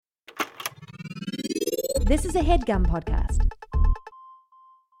This is a HeadGum podcast.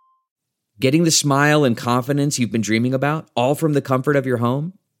 Getting the smile and confidence you've been dreaming about, all from the comfort of your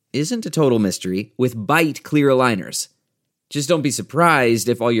home, isn't a total mystery with Byte clear aligners. Just don't be surprised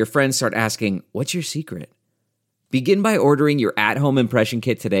if all your friends start asking, "What's your secret?" Begin by ordering your at-home impression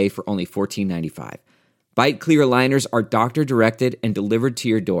kit today for only $14.95. Byte clear aligners are doctor-directed and delivered to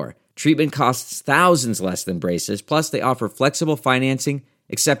your door. Treatment costs thousands less than braces, plus they offer flexible financing,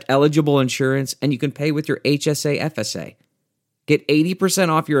 accept eligible insurance, and you can pay with your HSA FSA. Get 80%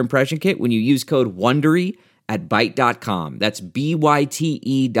 off your impression kit when you use code WONDERY at Byte.com. That's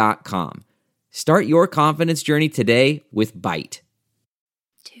BYTE.com. Start your confidence journey today with Byte.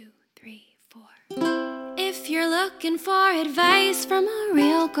 2, 3, 4. If you're looking for advice from a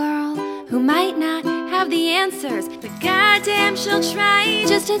real girl who might not have the answers, but goddamn she'll try,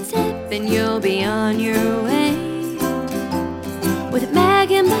 just a tip and you'll be on your way. With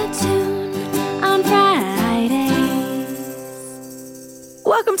Megan Batoon on Fridays.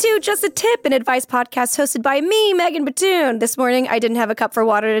 Welcome to Just a Tip, an advice podcast hosted by me, Megan Batoon. This morning, I didn't have a cup for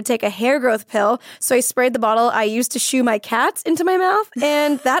water to take a hair growth pill, so I sprayed the bottle I used to shoo my cats into my mouth,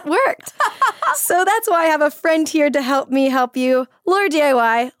 and that worked. So that's why I have a friend here to help me help you.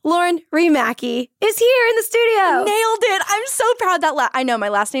 LaurDIY, Lauren Remacki, is here in the studio. Nailed it. I'm so proud that I know my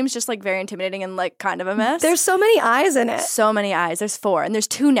last name is just like very intimidating and like kind of a mess. There's so many eyes in it. So many eyes. There's 4 and there's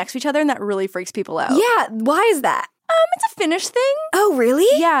 2 next to each other and that really freaks people out. Yeah, why is that? It's a Finnish thing. Oh, really?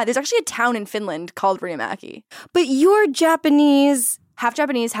 Yeah, there's actually a town in Finland called Riihimäki. But you're Japanese. Half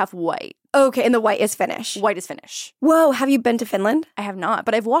Japanese, half white. Okay, and the white is Finnish. White is Finnish. Whoa, have you been to Finland? I have not,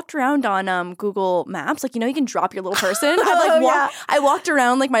 but I've walked around on Google Maps. Like, you know, you can drop your little person. I walked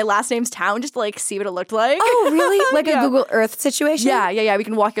around like my last name's town just to like see what it looked like. Oh, really? Like a Google Earth situation? Yeah. We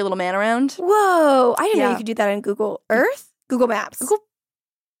can walk your little man around. Whoa, I didn't know you could do that on Google Earth? Google Maps.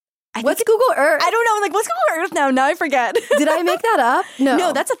 What's Google Earth? I don't know. Like, what's Google Earth now? Now I forget. Did I make that up?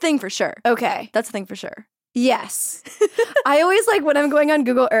 No, that's a thing for sure. Okay. That's a thing for sure. Yes. I always like when I'm going on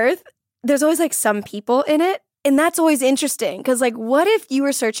Google Earth, there's always like some people in it. And that's always interesting because like what if you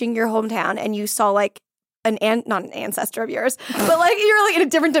were searching your hometown and you saw like not an ancestor of yours, but like you're like in a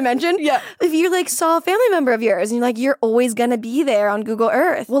different dimension. Yeah. If you like saw a family member of yours and you're like, you're always going to be there on Google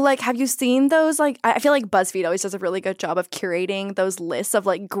Earth. Well, like, have you seen those? Like, I feel like BuzzFeed always does a really good job of culating those lists of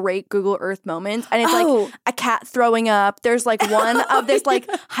like great Google Earth moments. And it's like a cat throwing up. There's like one of this like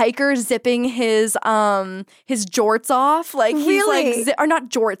hiker zipping his jorts off. Like he's really? like, or not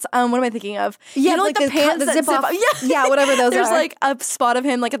jorts. What am I thinking of? Yeah, you know, like the pants that zip off. Yeah, whatever those There's are. like a spot of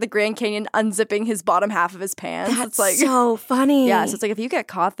him like at the Grand Canyon unzipping his bottom half of his pants. That's it's like so funny. Yeah, so it's like if you get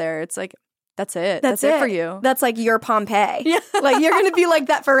caught there, it's like that's it. That's it for you. That's like your Pompeii. Yeah. Like you're going to be like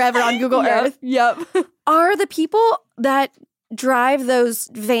that forever on Google Earth. Yep. Are the people that drive those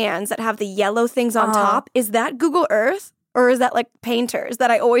vans that have the yellow things on top, is that Google Earth? Or is that like painters that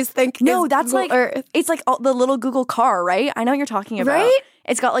I always think No, is that's Google like Earth? It's like the little Google car, right? I know what you're talking about. Right?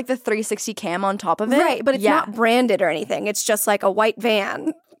 It's got like the 360 cam on top of it. Right, but it's not branded or anything. It's just like a white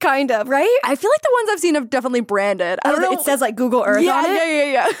van, kind of, right? I feel like the ones I've seen have definitely branded. I don't know. It says like Google Earth on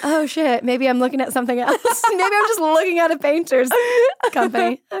it? Yeah. Oh, shit. Maybe I'm looking at something else. Maybe I'm just looking at a painter's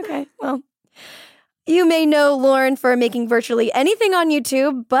company. Okay, well. You may know Lauren for making virtually anything on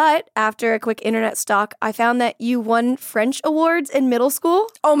YouTube, but after a quick internet stalk, I found that you won French awards in middle school.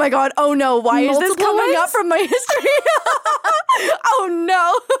 Oh my God. Oh no. Why is this coming up from my history? Oh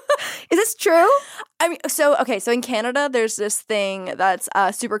no. Is this true? I mean, so in Canada, there's this thing that's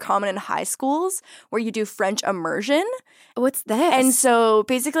super common in high schools where you do French immersion. What's this? And so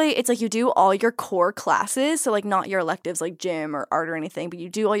basically it's like you do all your core classes. So like not your electives like gym or art or anything, but you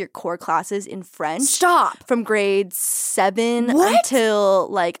do all your core classes in French. Stop. From grade 7 until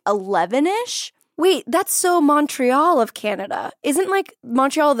like 11-ish. Wait, that's so Montreal of Canada. Isn't like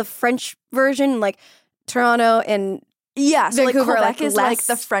Montreal the French version, like Toronto and so Vancouver, like Quebec is less... like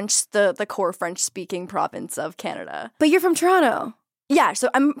the French, the core French speaking province of Canada. But you're from Toronto. Yeah, so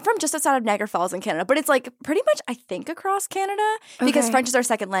I'm from just outside of Niagara Falls in Canada, but it's like pretty much, I think, across Canada because French is our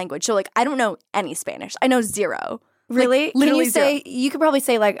second language. So like I don't know any Spanish. I know zero. Really? Like, literally Can you say, you could probably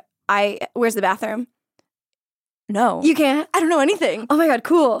say like, where's the bathroom? No. You can't? I don't know anything. Oh my God,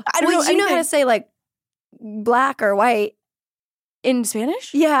 cool. I don't know Do you know how to say like black or white? In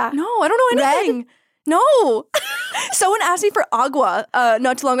Spanish? Yeah. No, I don't know anything. Red? No. Someone asked me for agua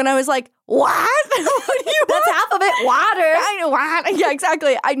not too long ago, and I was like, what? What do you That's half of it. Water. I know what. Yeah,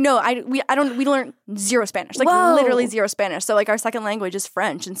 exactly. I know. We learn zero Spanish. Like literally zero Spanish. So like our second language is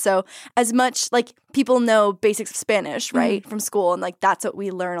French. And so as much like people know basics of Spanish, right, from school, and like that's what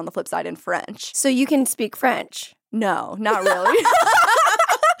we learn on the flip side in French. So you can speak French? No, not really.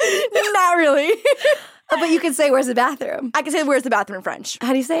 Not really. But but you can say, where's the bathroom? I can say where's the bathroom in French.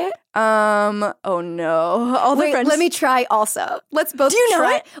 How do you say it? Oh no. All the Wait, French. let me try also. Let's both Do you know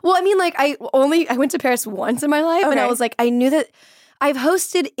try. it? Well, I mean, like, I went to Paris once in my life, and I Okay. was like, I knew that I've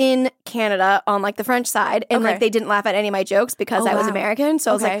hosted in Canada on, like, the French side, and, Okay. like, they didn't laugh at any of my jokes because I was wow. American.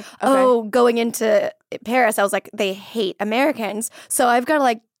 So I was Okay, like, okay. going into Paris, I was like, they hate Americans. So I've got to,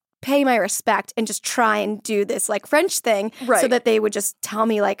 like, pay my respect and just try and do this like French thing so Right. that they would just tell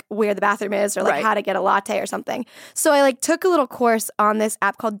me like where the bathroom is or like Right. how to get a latte or something. So I like took a little course on this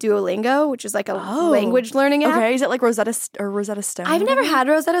app called Duolingo, which is like a language learning app. Okay, is it like Rosetta Stone? I've never had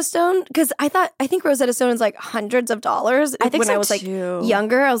Rosetta Stone because I think Rosetta Stone is like hundreds of dollars. I think when so I was like too.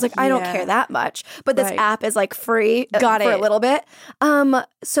 younger, I was like, I don't Yeah. care that much. But this Right. app is like free Got for a it. little bit.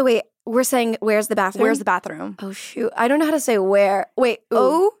 So wait, we're saying where's the bathroom? Where's the bathroom? Oh shoot, I don't know how to say where. Wait,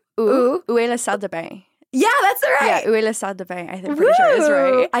 ooh. Où est la salle de bain? Yeah, that's right. Yeah, où est la salle de bain? I think pretty sure is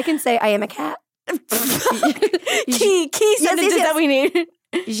right. I can say I am a cat. Key sentences yes. that we need.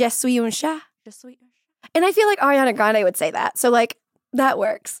 Je suis un chat. Just sweet. And I feel like Ariana Grande would say that. So like that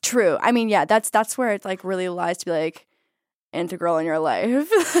works. True. I mean, yeah, that's where it like really lies to be like integral in your life.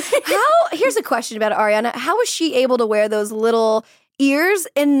 Here's a question about Ariana. How was she able to wear those little ears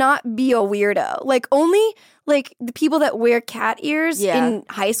and not be a weirdo? Like only like the people that wear cat ears Yeah. in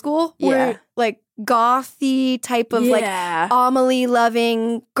high school Yeah. were like gothy type of like Amelie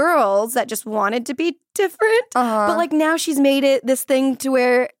loving girls that just wanted to be different. But like now she's made it this thing to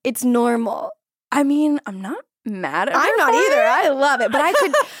where it's normal. I mean, I'm not mad at her. I'm not for either. it. I love it. But I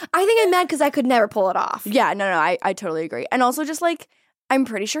think I'm mad because I could never pull it off. Yeah, no, I totally agree. And also just like I'm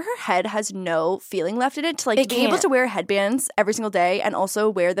pretty sure her head has no feeling left in it to like It be able can't. to wear headbands every single day and also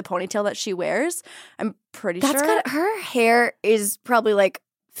wear the ponytail that she wears. I'm pretty That's sure got her hair is probably like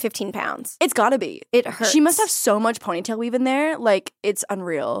 15 pounds. it's gotta be. It hurts. She must have so much ponytail weave in there, like it's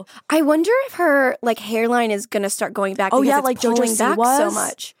unreal. I wonder if her like hairline is gonna start going back. Oh, because yeah, it's like JoJo pulling C back was? so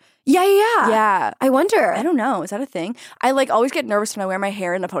much. Yeah. Yeah. I wonder. I don't know. Is that a thing? I like always get nervous when I wear my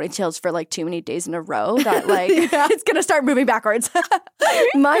hair in a ponytails for like too many days in a row that like it's gonna start moving backwards.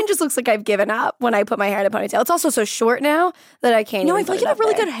 Mine just looks like I've given up when I put my hair in a ponytail. It's also so short now that I can't. No, even I feel like put you it have up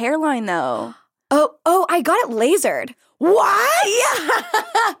really there. good hairline though. Oh, I got it lasered. What?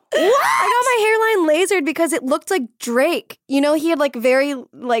 Yeah. I got my hairline lasered because it looked like Drake. You know, he had like very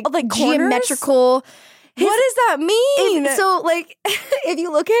like Like corners? geometrical. What does that mean? So like, if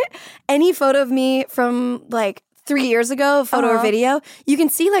you look at any photo of me from like 3 years ago, photo or video, you can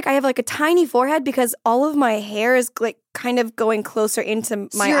see like I have like a tiny forehead because all of my hair is like kind of going closer into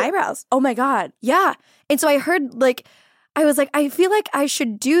my you're- eyebrows. Oh my God. Yeah. And so I heard like, I was like, I feel like I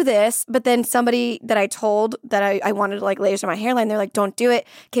should do this. But then somebody that I told that I wanted to like laser my hairline, they're like, don't do it.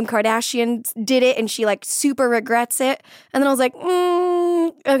 Kim Kardashian did it and she like super regrets it. And then I was like,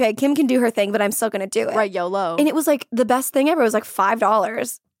 okay, Kim can do her thing, but I'm still going to do it. Right, YOLO. And it was like the best thing ever. It was like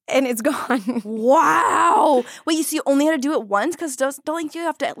 $5 and it's gone. Wow. Wait, so you only had to do it once? Because don't you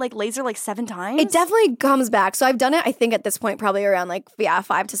have to like laser like 7 times? It definitely comes back. So I've done it, I think at this point, probably around like,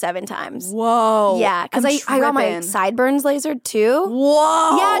 5 to 7 times. Whoa. Yeah, because I got my tripping. sideburns lasered too.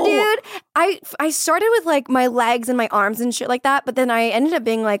 Whoa. Yeah, dude. I started with like my legs and my arms and shit like that, but then I ended up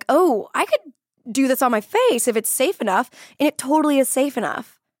being like, oh, I could do this on my face if it's safe enough, and it totally is safe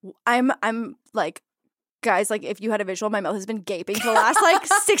enough. I'm like, guys, like if you had a visual, my mouth has been gaping for the last like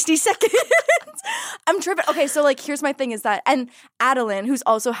 60 seconds. I'm tripping. Okay, so like here's my thing is that, and Adeline, who's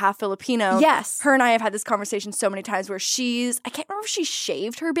also half Filipino, Yes. her and I have had this conversation so many times where I can't remember if she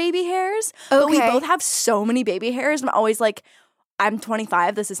shaved her baby hairs, but we Okay. both have so many baby hairs. I'm always like, I'm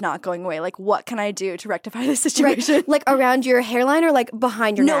 25, this is not going away. Like, what can I do to rectify this situation? Like around your hairline or like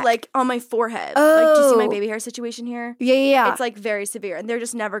behind your No, neck? like on my forehead. Like, do you see my Oh. baby hair situation here? Yeah. It's like very severe, and they're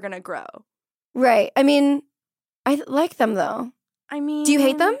just never gonna grow. Right. I mean, I like them though. I mean, Do you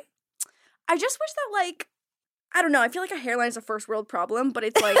hate them? I just wish that like I don't know. I feel like a hairline is a first world problem, but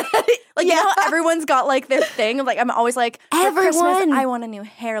it's like you know how everyone's got like their thing of like I'm always like for Christmas, Everyone. I want a new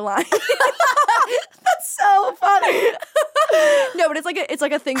hairline. That's so funny. No, but it's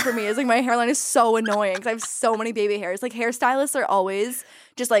like a thing for me. It's like my hairline is so annoying because I have so many baby hairs. Like hairstylists are always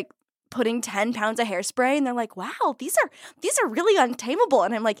just like putting 10 pounds of hairspray, and they're like, "Wow, these are really untamable."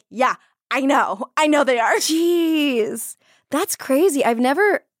 And I'm like, "Yeah, I know they are." Jeez. That's crazy.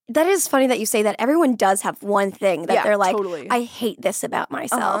 That is funny that you say that. Everyone does have one thing that Yeah, they're like, totally. I hate this about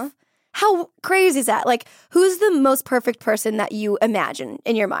myself. Uh-huh. How crazy is that? Like, who's the most perfect person that you imagine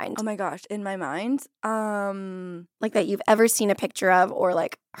in your mind? Oh my gosh, in my mind, Like that you've ever seen a picture of or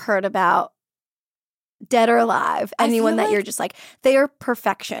like heard about, dead or alive? I Anyone feel that like- you're just like, they are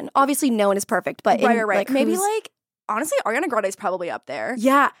perfection. Obviously, no one is perfect, but right. like, Maybe who's- like honestly, Ariana Grande's probably up there.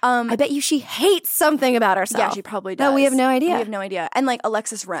 Yeah. I bet you she hates something about herself. Yeah, she probably does. That we have no idea. We have no idea. And like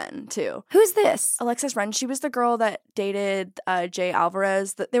Alexis Wren, too. Who's this? Alexis Wren, she was the girl that dated Jay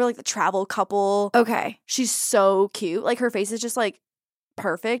Alvarez. They were like the travel couple. Okay. She's so cute. Like her face is just like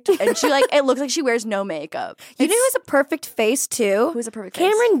perfect. And she like, it looks like she wears no makeup. You know who's a perfect face too? Who's a perfect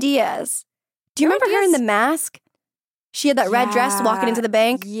face? Cameron Diaz. Do you remember her in The Mask? She had that red dress walking into the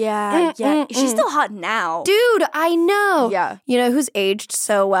bank. Yeah, She's still hot now. Dude, I know. Yeah. You know who's aged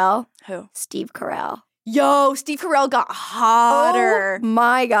so well? Who? Steve Carell. Yo, Steve Carell got hotter. Oh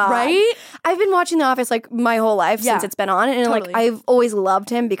my God. Right? I've been watching The Office like my whole life since it's been on. And like I've always loved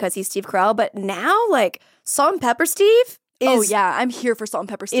him because he's Steve Carell. But now like Salt and Pepper Steve is I'm here for Salt and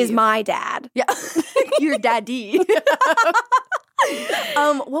Pepper Steve. Is my dad. Yeah. Your daddy.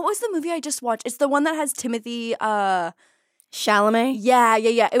 What was the movie I just watched? It's the one that has Timothy Chalamet? Yeah.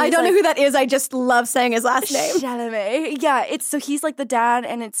 I don't know who that is. I just love saying his last name. Chalamet. Yeah, so he's like the dad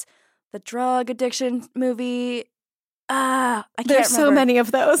and it's the drug addiction movie. I can't remember. There's so many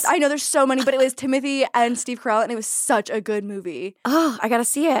of those. I know there's so many, but it was Timothy and Steve Carell and it was such a good movie. Oh, I gotta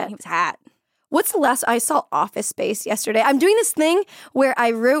see it. He was hot. What's the last? I saw Office Space yesterday. I'm doing this thing where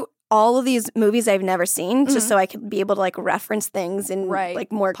I wrote all of these movies I've never seen just so I could be able to like reference things in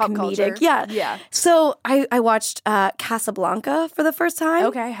like more pop comedic. Culture. Yeah. So I watched Casablanca for the first time.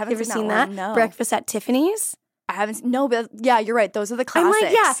 Okay, I haven't seen that that. one, no. Breakfast at Tiffany's. I haven't. No, but yeah, you're right. Those are the I'm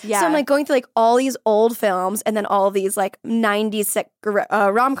classics. like, yeah. So I'm like going through like all these old films and then all of these like 90s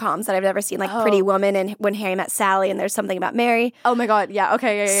rom-coms that I've never seen, like Pretty Woman and When Harry Met Sally and There's Something About Mary. Oh my God. Yeah.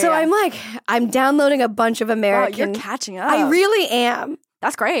 Okay. Yeah. So I'm downloading a bunch of American. You're catching up. I really am.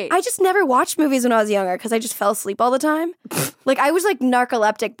 That's great. I just never watched movies when I was younger because I just fell asleep all the time. Like I was like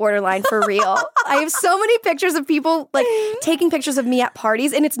narcoleptic borderline for real. I have so many pictures of people like taking pictures of me at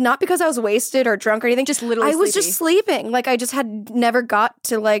parties, and it's not because I was wasted or drunk or anything. Just literally I was just sleeping. Like I just had never got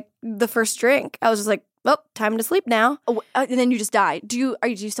to like the first drink. I was just like, well, time to sleep now. Oh, and then you just died. Do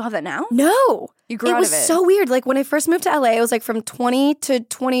you still have that now? No. You grew out of it. It was so weird. Like when I first moved to LA, it was like from 20 to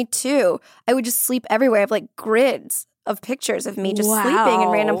 22. I would just sleep everywhere. I have like grids of pictures of me just sleeping in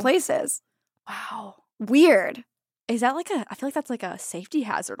random places. Wow. Weird. Is that like I feel like that's like a safety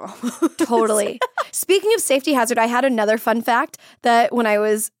hazard almost. Totally. Speaking of safety hazard, I had another fun fact that when I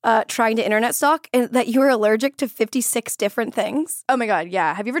was trying to internet stalk, and that you were allergic to 56 different ththings. Oh my God,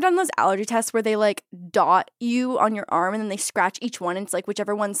 yeah. Have you ever done those allergy tests where they like dot you on your arm and then they scratch each one and it's like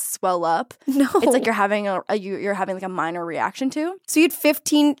whichever ones swell up? No. It's like you're having you're having like a minor reaction to. So you had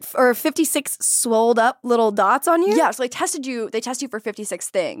 15 or 56 swolled up little dots on you? Yeah, so they test you for 56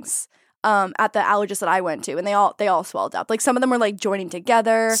 things. At the allergist that I went to, and they all swelled up. Like some of them were like joining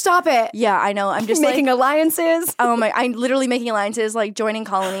together. Stop it. Yeah, I know. I'm just making like, alliances. Oh my! I'm literally making alliances, like joining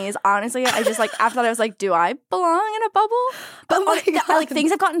colonies. Honestly, I just like after that, I was like, do I belong in a bubble? But like things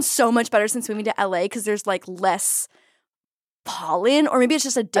have gotten so much better since moving to LA because there's like less pollen, or maybe it's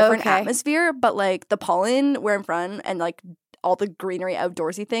just a different atmosphere. But like the pollen where I'm from, and like all the greenery,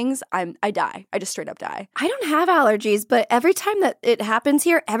 outdoorsy things, I die. I just straight up die. I don't have allergies, but every time that it happens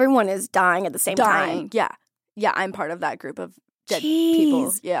here, everyone is dying at the same time. Yeah. Yeah, I'm part of that group of dead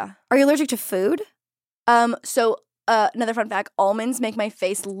people. Yeah. Are you allergic to food? So another fun fact, almonds make my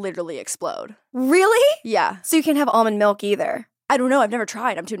face literally explode. Really? Yeah. So you can't have almond milk either? I don't know. I've never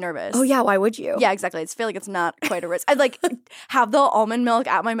tried. I'm too nervous. Oh, yeah. Why would you? Yeah, exactly. I feel like it's not quite a risk. I'd like have the almond milk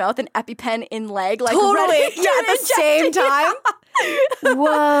at my mouth and EpiPen in leg. Like totally. Yeah, at the same time.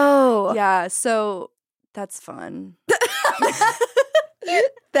 Whoa. Yeah. So that's fun.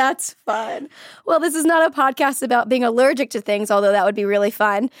 That's fun. Well, this is not a podcast about being allergic to things, although that would be really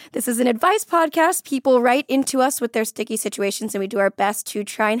fun. This is an advice podcast. People write into us with their sticky situations, and we do our best to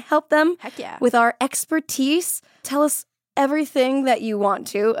try and help them. Heck yeah. With our expertise. Tell us everything that you want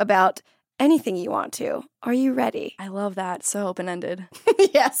to about anything you want to. Are you ready? I love that. So open-ended.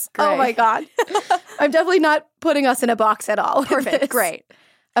 Yes. Great. Oh my God. I'm definitely not putting us in a box at all. Perfect. Great.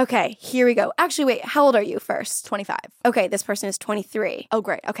 Okay, here we go. Actually, wait, how old are you first? 25. Okay, this person is 23. Oh,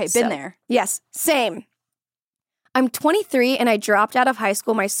 great. Okay, been there. Yes, same. I'm 23 and I dropped out of high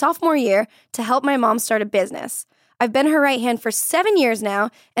school my sophomore year to help my mom start a business. I've been her right hand for 7 years now,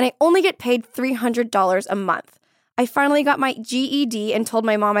 and I only get paid $300 a month. I finally got my GED and told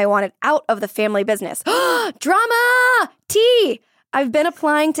my mom I wanted out of the family business. Drama! Tea! I've been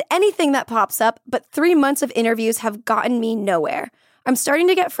applying to anything that pops up, but 3 months of interviews have gotten me nowhere. I'm starting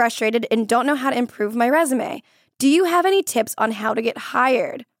to get frustrated and don't know how to improve my resume. Do you have any tips on how to get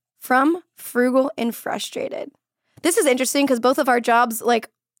hired? From Frugal and Frustrated. This is interesting because both of our jobs, like,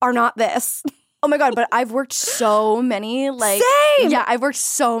 are not this. Oh my God, but I've worked so many, like... Same! Yeah, I've worked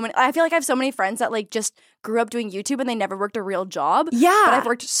so many... I feel like I have so many friends that, like, just grew up doing YouTube and they never worked a real job. Yeah. But I've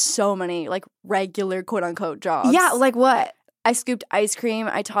worked so many like regular quote unquote jobs. Yeah, like what? I scooped ice cream.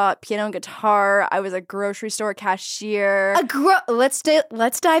 I taught piano and guitar. I was a grocery store cashier. Let's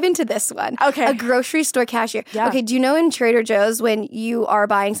dive into this one. Okay. A grocery store cashier. Yeah. Okay, do you know in Trader Joe's when you are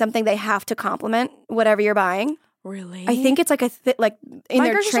buying something, they have to compliment whatever you're buying? Really? I think it's like like in My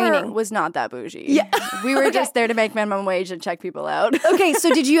their grocery training. store was not that bougie. Yeah. We were just there to make minimum wage and check people out. Okay,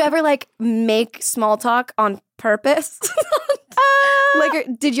 so did you ever like make small talk on purpose?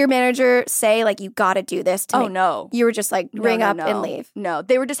 Did your manager say like you got to do this? No. You were just like ring up and leave. No,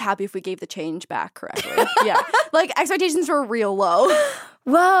 they were just happy if we gave the change back correctly. Yeah, like expectations were real low.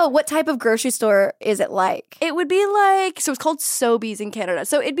 Whoa, what type of grocery store is it like? It would be like, so it's called Sobeys in Canada.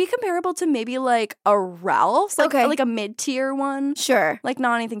 So it'd be comparable to maybe like a Ralph's, like a mid-tier one. Sure. Like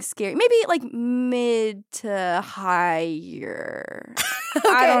not anything scary. Maybe like mid to higher.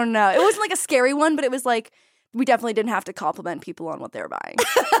 I don't know. It wasn't like a scary one, but it was like, we definitely didn't have to compliment people on what they were buying.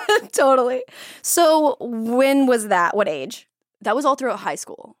 Totally. So when was that? What age? That was all throughout high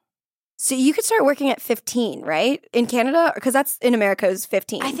school. So you could start working at 15, right? In Canada? Because that's in America is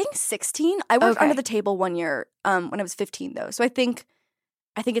 15. I think 16. I worked under the table one year when I was 15 though. So I think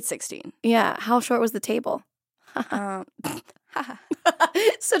it's 16. Yeah. How short was the table?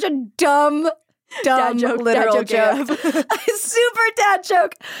 Such a dumb dad joke, literal joke. Super dad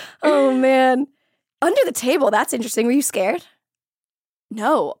joke. Oh man. Under the table, that's interesting. Were you scared?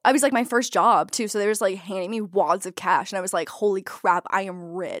 No, I was like my first job too. So they were just like handing me wads of cash and I was like, holy crap, I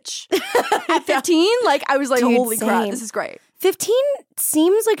am rich. At 15, like I was like, Dude, holy crap, same. this is great. 15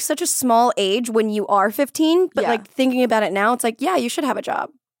 seems like such a small age when you are 15, but Yeah. like thinking about it now, it's like, yeah, you should have a job.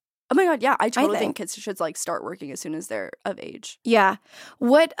 Oh my God, yeah, I totally think. think kids should like start working as soon as they're of age. Yeah.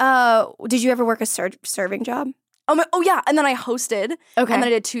 What, did you ever work a serving job? Oh yeah, and then I hosted. Okay. And then I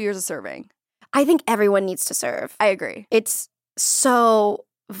did 2 years of serving. I think everyone needs to serve. I agree. It's so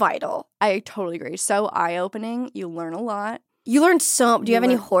vital. I totally agree. So eye-opening. You learn a lot. You learn so. Do you have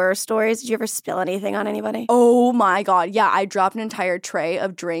any learn- horror stories? Did you ever spill anything on anybody? Oh my God. Yeah, I dropped an entire tray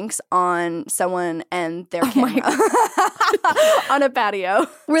of drinks on someone and their camera on a patio.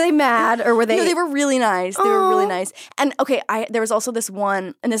 Were they mad or were they? No, they were really nice. They were really nice. And okay, there was also this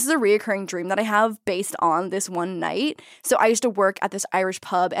one, and this is a reoccurring dream that I have based on this one night. So I used to work at this Irish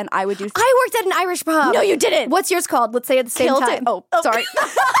pub and I would do... I worked at an Irish pub. No, you didn't. What's yours called? Let's say it at the same time. Oh, sorry.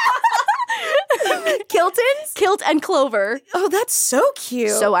 Kilton's? Kilt and Clover. Oh, that's so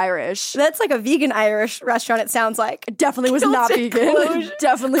cute. So Irish. That's like a vegan Irish restaurant, it sounds like. Definitely was not Kilton vegan. Closure.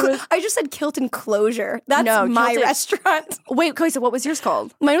 Definitely was. I just said Kilton Closure. That's No, my Kilton- restaurant. Wait, okay, so what was yours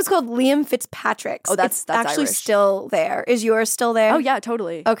called? Mine was called Liam Fitzpatrick's. Oh, that's It's actually Irish. still there. Is yours still there? Oh, yeah,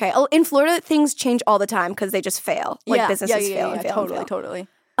 totally. Okay. Oh, in Florida, things change all the time because they just fail. Like yeah, businesses yeah, fail and fail. totally, and fail. totally.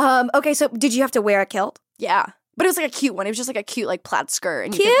 Okay, so did you have to wear a kilt? Yeah. But it was like a cute one. It was just like a cute like plaid skirt.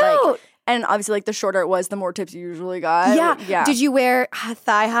 And you Cute. could, like, and obviously like the shorter it was, the more tips you usually got. Yeah. Did you wear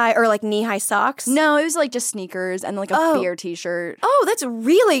thigh high or like knee high socks? No, it was like just sneakers and like a beer t-shirt. Oh, that's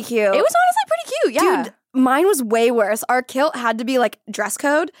really cute. It was honestly pretty cute, yeah. Dude, mine was way worse. Our kilt had to be like dress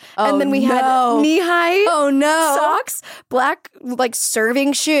code. And then we had no. knee high no. socks, black like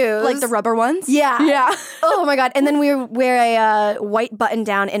serving shoes. Like the rubber ones? Yeah. Yeah. Oh my God. And then we would wear a white button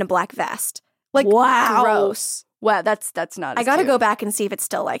down in a black vest. Like, Wow. gross. Wow, that's not I as got to cute. go back and see if it's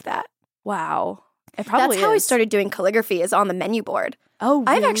still like that. Wow. It probably That's how I is. started doing calligraphy is on the menu board. Oh,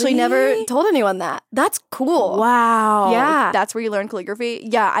 I've actually never told anyone that. That's cool. Wow. Yeah. That's where you learn calligraphy?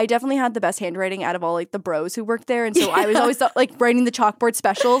 Yeah, I definitely had the best handwriting out of all like the bros who worked there. And so I was always like writing the chalkboard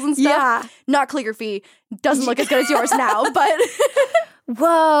specials and stuff. Yeah. Not calligraphy. Doesn't look as good as yours now, but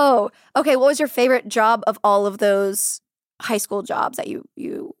Whoa. Okay, what was your favorite job of all of those high school jobs that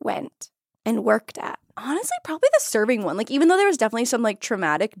you went and worked at? honestly probably the serving one. Like even though there was definitely some like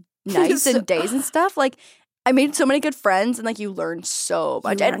traumatic nights and days and stuff, like I made so many good friends and like you learn so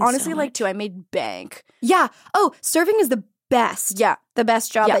much. And learn honestly so like much. too, I made bank. Yeah. Oh, serving is the best. Yeah. The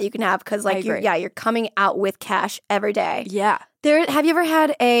best job Yeah. that you can have because like agree. you're coming out with cash every day. Yeah. Have you ever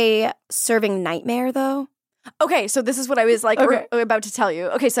had a serving nightmare though? Okay, so this is what I was like about to tell you.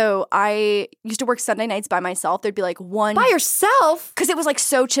 Okay, so I used to work Sunday nights by myself. There'd be like one By yourself? because it was like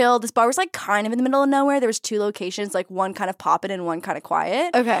so chill. This bar was like kind of in the middle of nowhere. There was two locations, like one kind of poppin' and one kind of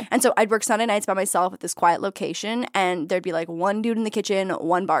quiet. Okay. And so I'd work Sunday nights by myself at this quiet location, and there'd be like one dude in the kitchen,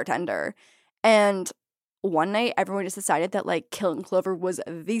 one bartender. And one night, everyone just decided that like Kilt and Clover was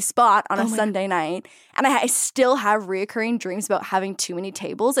the spot on a Sunday night. And I still have reoccurring dreams about having too many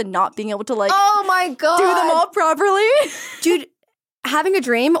tables and not being able to like Oh my God. do them all properly. Dude, having a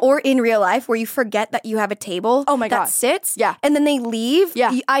dream or in real life where you forget that you have a table Oh my God. that sits Yeah. and then they leave,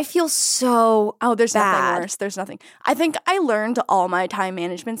 Yeah. I feel so There's bad. nothing worse. There's nothing. I think I learned all my time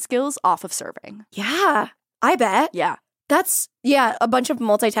management skills off of serving. Yeah, I bet. Yeah. That's, a bunch of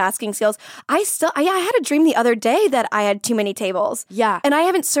multitasking skills. I had a dream the other day that I had too many tables. Yeah. And I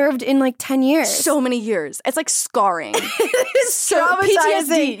haven't served in like 10 years. So many years. It's like scarring. It's so traumatizing.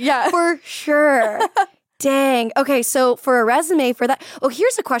 PTSD. Yeah. For sure. Dang. Okay, so for a resume for that. Oh,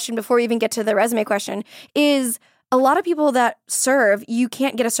 here's a question before we even get to the resume question is a lot of people that serve, you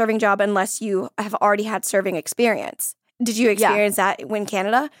can't get a serving job unless you have already had serving experience. Did you experience that in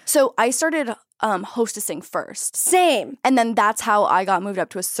Canada? So I started hostessing first. Same. And then that's how I got moved up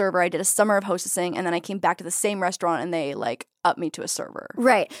to a server. I did a summer of hostessing, and then I came back to the same restaurant and they like upped me to a server.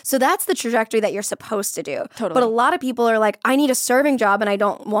 Right. So that's the trajectory that you're supposed to do. Totally. But a lot of people are like, I need a serving job and I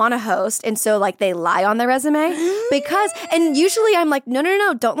don't want to host. And so like they lie on their resume because, and usually I'm like, no,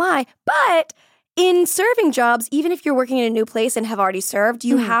 don't lie. But in serving jobs, even if you're working in a new place and have already served,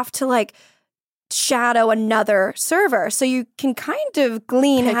 you have to like shadow another server so you can kind of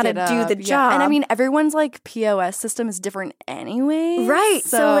glean how to do the job. And I mean, everyone's like POS system is different anyway. Right.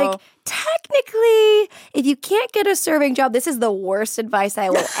 So like technically, if you can't get a serving job, this is the worst advice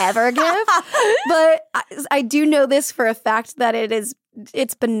I will ever give. But I do know this for a fact that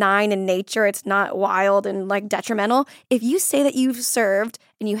it's benign in nature. It's not wild and like detrimental. If you say that you've served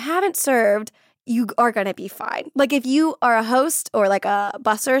and you haven't served, you are going to be fine. Like if you are a host or like a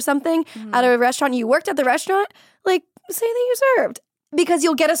busser or something at a restaurant, you worked at the restaurant, like say that you served because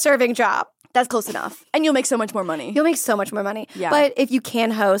you'll get a serving job. That's close enough. And you'll make so much more money. You'll make so much more money. Yeah. But if you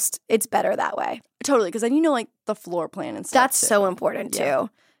can host, it's better that way. Totally. Because then you know like the floor plan and stuff. That's too. so important too.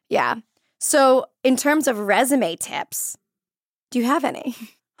 Yeah. So in terms of resume tips, do you have any?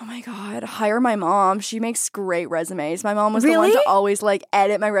 Oh my God, hire my mom. She makes great resumes. My mom was Really? the one to always like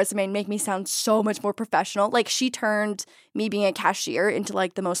edit my resume and make me sound so much more professional. Like she turned me being a cashier into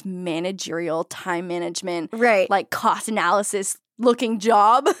like the most managerial time management, Right. like cost analysis looking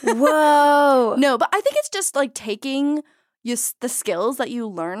job. Whoa. No, but I think it's just like taking the skills that you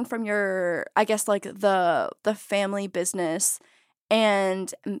learn from your, I guess like the family business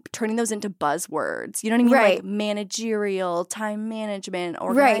and turning those into buzzwords. You know what I mean? Right. Like managerial, time management,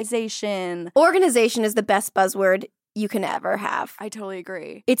 organization. Organization is the best buzzword you can ever have. I totally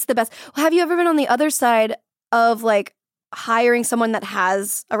agree. It's the best. Have you ever been on the other side of like hiring someone that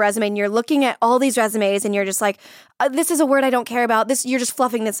has a resume and you're looking at all these resumes and you're just like, this is a word I don't care about. You're just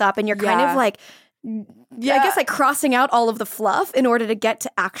fluffing this up and you're kind of like, I guess like crossing out all of the fluff in order to get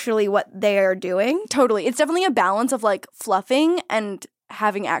to actually what they are doing. Totally. It's definitely a balance of like fluffing and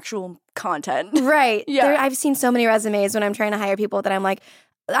having actual content. Right. Yeah. I've seen so many resumes when I'm trying to hire people that I'm like,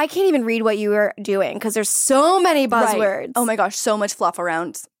 I can't even read what you are doing because there's so many buzzwords. Right. Oh my gosh, so much fluff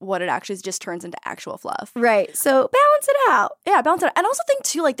around what it actually just turns into actual fluff. Right. So balance it out. Yeah, balance it out. And I also think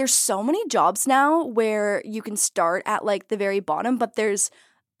too, like there's so many jobs now where you can start at like the very bottom, but there's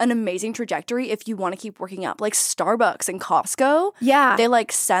an amazing trajectory if you want to keep working up. Like Starbucks and Costco. Yeah. They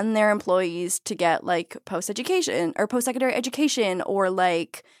like send their employees to get like post-education or post-secondary education or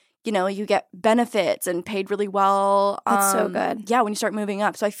like, you know, you get benefits and paid really well. That's so good. Yeah, when you start moving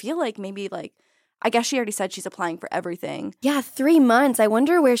up. So I feel like maybe like, I guess she already said she's applying for everything. Yeah, 3 months. I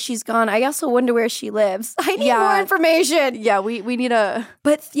wonder where she's gone. I also wonder where she lives. I need more information. Yeah, we need a...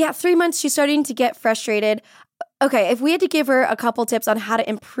 But yeah, 3 months, she's starting to get frustrated. Okay, if we had to give her a couple tips on how to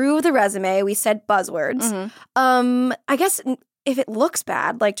improve the resume, we said buzzwords. I guess if it looks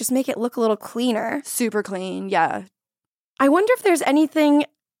bad, like just make it look a little cleaner. Super clean, yeah. I wonder if there's anything,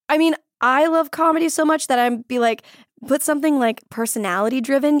 I mean, I love comedy so much that I'd be like, put something like personality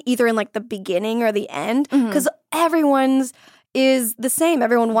driven, either in like the beginning or the end, because everyone's is the same.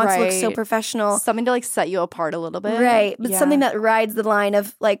 Everyone wants to look so professional. Something to like set you apart a little bit. Right. But something that rides the line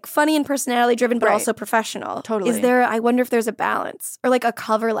of like funny and personality driven, but also professional. Totally. I wonder if there's a balance or like a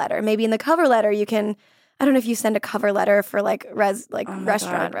cover letter. Maybe in the cover letter you can, I don't know if you send a cover letter for like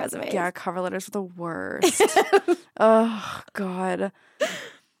restaurant resumes. Yeah, cover letters are the worst. Oh, God.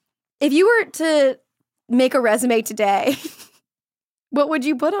 If you were to make a resume today, what would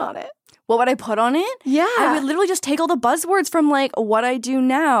you put on it? What would I put on it? Yeah. I would literally just take all the buzzwords from like what I do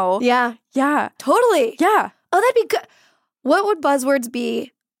now. Yeah. Yeah. Totally. Yeah. Oh, that'd be good. What would buzzwords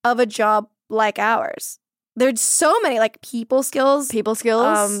be of a job like ours? There's so many, like people skills. People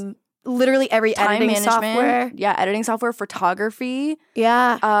skills. Literally every time editing management. software. Yeah, editing software, photography.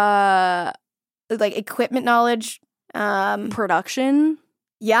 Yeah. Like equipment knowledge. Production.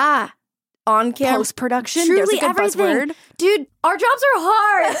 Yeah. on camera. Post-production, Truly there's a good everything. buzzword. Dude, our jobs are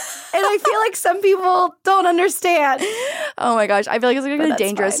hard. And I feel like some people don't understand. Oh my gosh. I feel like it's like a that's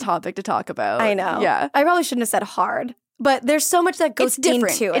dangerous fine. topic to talk about. I know. Yeah. I probably shouldn't have said hard. But there's so much that goes It's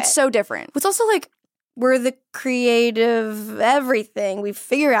different. into it. It's so different. It's also like we're the creative everything. We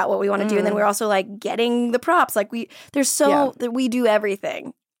figure out what we want to do, and then we're also like getting the props. Like we do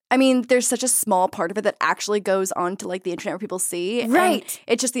everything. I mean, there's such a small part of it that actually goes on to like the internet where people see. Right. And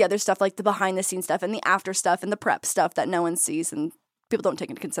it's just the other stuff, like the behind the scenes stuff and the after stuff and the prep stuff that no one sees and people don't take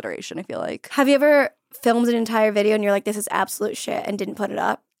into consideration, I feel like. Have you ever filmed an entire video and you're like, this is absolute shit, and didn't put it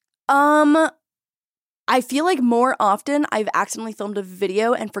up? I feel like more often I've accidentally filmed a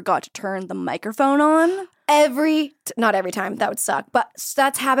video and forgot to turn the microphone on. Not every time, that would suck, but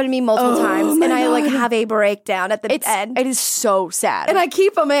that's happened to me multiple times, and I like have a breakdown at the end. It is so sad. And I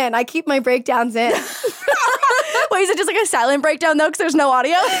keep them in. I keep my breakdowns in. Wait, is it just like a silent breakdown though because there's no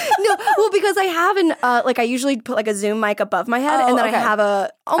audio? No, well, because I have I usually put like a Zoom mic above my head, and then I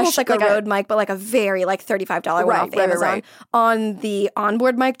have almost like a Rode mic, but like a very like $35 one off Amazon on the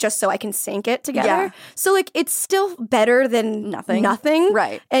onboard mic, just so I can sync it together. Yeah. So like it's still better than nothing.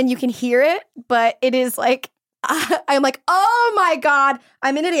 Right. And you can hear it, but it is like, I'm like, oh my God,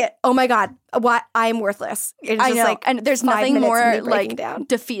 I'm an idiot. Oh my God, what? I'm worthless. It's I just know. like, and there's 5 nothing minutes of more me breaking like down.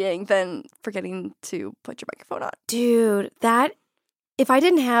 defeating than forgetting to put your microphone on. Dude, if I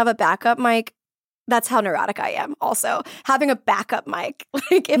didn't have a backup mic, that's how neurotic I am. Also, having a backup mic,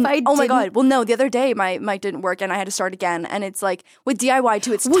 like if I my God, well, no, the other day my mic didn't work and I had to start again. And it's like with DIY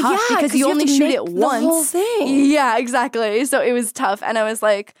too, it's tough because you only shoot it once. The whole thing. Yeah, exactly. So it was tough, and I was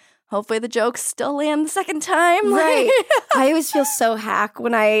like, hopefully the jokes still land the second time. Right. I always feel so hack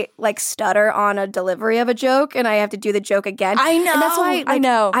when I like stutter on a delivery of a joke and I have to do the joke again. I know. And that's why I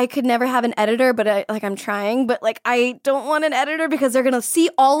know. I could never have an editor, but I'm trying. But like I don't want an editor because they're going to see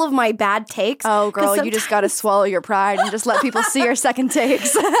all of my bad takes. Oh, girl, you just got to swallow your pride and just let people see your second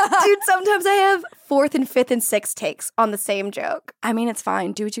takes. Dude, sometimes I have 4th and 5th and 6th takes on the same joke. I mean, it's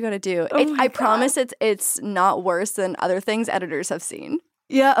fine. Do what you got to do. I promise it's not worse than other things editors have seen.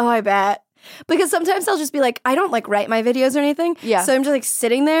 Yeah, I bet. Because sometimes I'll just be like, I don't like write my videos or anything. Yeah. So I'm just like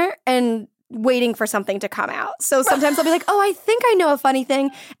sitting there and waiting for something to come out. So sometimes I'll be like, oh, I think I know a funny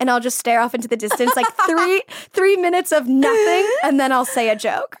thing. And I'll just stare off into the distance like 3 minutes of nothing. And then I'll say a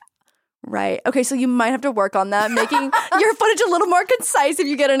joke. Right. Okay, so you might have to work on that, making your footage a little more concise if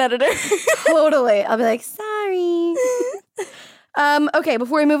you get an editor. Totally. I'll be like, sorry. Okay,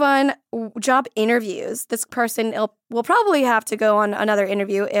 before we move on, job interviews. This person will probably have to go on another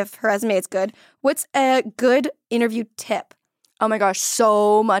interview if her resume is good. What's a good interview tip? Oh my gosh,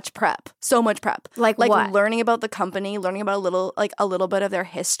 so much prep. So much prep. Like what? Learning about the company, learning about a little bit of their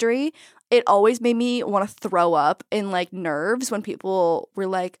history. It always made me want to throw up in like nerves when people were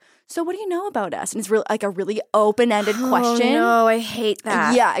like, so what do you know about us? And it's really like a really open-ended question. No, I hate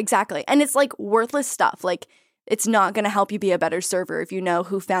that. Yeah, exactly. And it's like worthless stuff. Like it's not going to help you be a better server if you know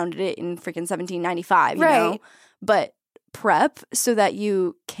who founded it in freaking 1795, you know? But prep so that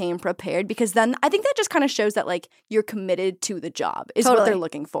you came prepared, because then I think that just kind of shows that like you're committed to the job is what they're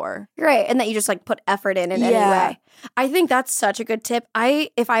looking for. Right. And that you just like put effort in any way. I think that's such a good tip.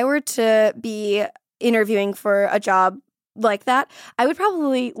 If I were to be interviewing for a job like that, I would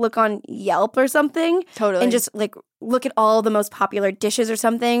probably look on Yelp or something. Totally. And just like look at all the most popular dishes or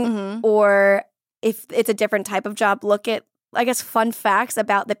something. Or if it's a different type of job, look at, I guess, fun facts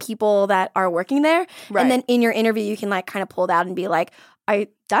about the people that are working there. Right. And then in your interview, you can like kind of pull it out and be like,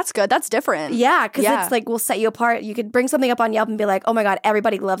 that's good. That's different. Yeah, because it's like, we'll set you apart. You could bring something up on Yelp and be like, oh my God,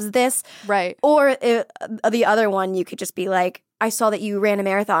 everybody loves this. Right. Or the other one, you could just be like, I saw that you ran a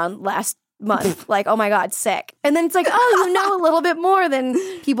marathon last month. Like, oh my God, sick. And then it's like, oh, you know a little bit more than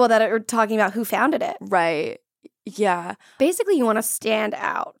people that are talking about who founded it. Right. Yeah. Basically, you want to stand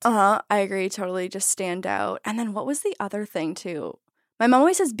out. I agree. Totally. Just stand out. And then what was the other thing too? My mom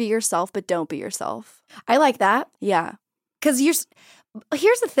always says, be yourself, but don't be yourself. I like that. Yeah. Because here's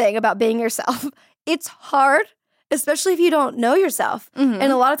the thing about being yourself. It's hard, especially if you don't know yourself. And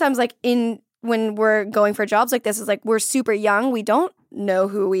a lot of times, like when we're going for jobs like this, it's like we're super young. We don't know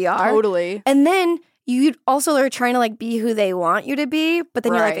who we are. Totally. And then you also are trying to like be who they want you to be, but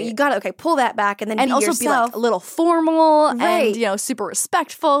then you're like, you gotta pull that back and then be also yourself. be like a little formal and super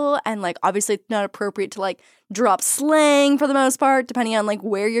respectful, and like obviously it's not appropriate to like drop slang for the most part, depending on like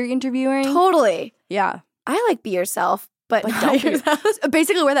where you're interviewing. Totally. Yeah. I like be yourself, but don't be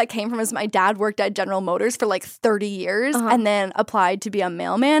basically where that came from is my dad worked at General Motors for like 30 years and then applied to be a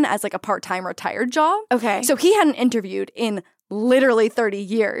mailman as like a part-time retired job. Okay. So he hadn't interviewed in literally 30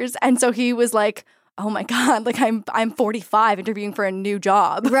 years, and so he was like, oh my God, like I'm 45 interviewing for a new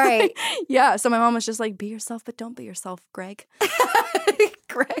job. Right. Yeah. So my mom was just like, be yourself, but don't be yourself, Greg.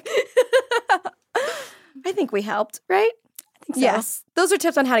 Greg. I think we helped, right? I think so. Yes. Those are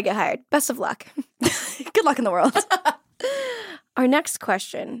tips on how to get hired. Best of luck. Good luck in the world. Our next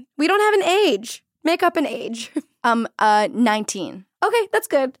question. We don't have an age. Make up an age. 19. Okay, that's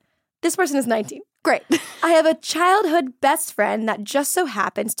good. This person is 19. Great. I have a childhood best friend that just so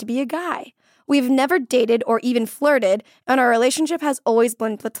happens to be a guy. We've never dated or even flirted, and our relationship has always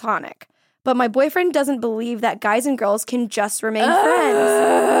been platonic. But my boyfriend doesn't believe that guys and girls can just remain friends.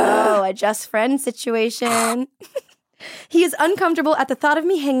 Oh, a just friend situation. He is uncomfortable at the thought of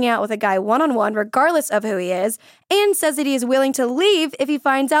me hanging out with a guy one-on-one regardless of who he is, and says that he is willing to leave if he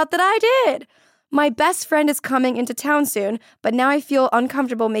finds out that I did. My best friend is coming into town soon, but now I feel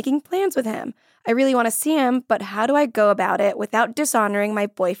uncomfortable making plans with him. I really want to see him, but how do I go about it without dishonoring my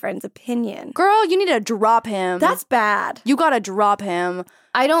boyfriend's opinion? Girl, you need to drop him. That's bad. You gotta drop him.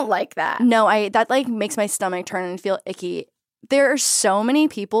 I don't like that. No, that like makes my stomach turn and feel icky. There are so many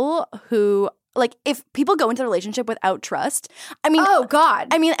people who, like, if people go into a relationship without trust, I mean, oh God.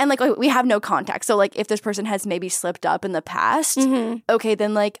 I mean, and like we have no context. So like if this person has maybe slipped up in the past, okay,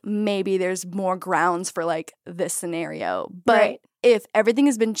 then like maybe there's more grounds for like this scenario. But Right. if everything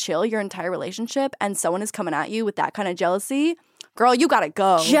has been chill your entire relationship and someone is coming at you with that kind of jealousy, girl, you gotta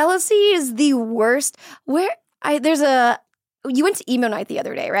go. Jealousy is the worst. You went to emo night the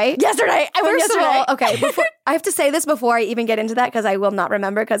other day, right? Yesterday. I went First yesterday. of all, okay, I have to say this before I even get into that because I will not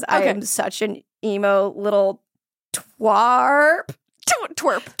remember because I Okay. am such an emo little twarp.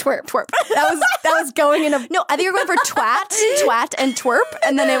 Twerp. That was going in a No, I think you're going for twat, and twerp,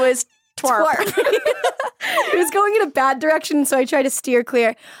 and then it was twerp. It was going in a bad direction, so I tried to steer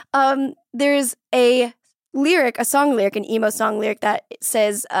clear. There's a song lyric, an emo song lyric that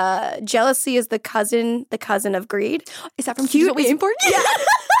says, jealousy is the cousin of greed. Is that from Cute What We Aim For? Yeah.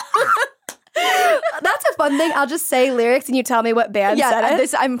 That's a fun thing. I'll just say lyrics and you tell me what band said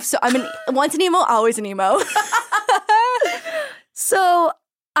it. I'm once an emo, always an emo. So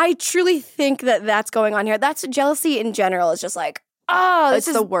I truly think that that's going on here. That's jealousy in general is just like, oh,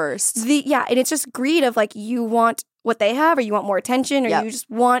 It's the worst. And it's just greed of like you want what they have or you want more attention or Yep. you just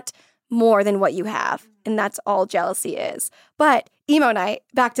want more than what you have. And that's all jealousy is. But emo night,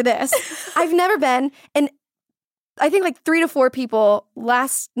 back to this. I've never been, and I think like 3 to 4 people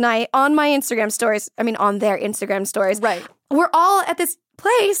last night on their Instagram stories. Right. We're all at this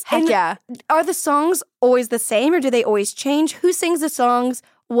place. Heck and yeah. Are the songs always the same or do they always change? Who sings the songs?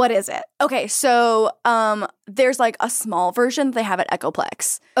 What is it? Okay, so there's like a small version they have at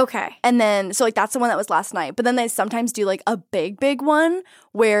Echoplex. Okay. And then, so like that's the one that was last night. But then they sometimes do like a big one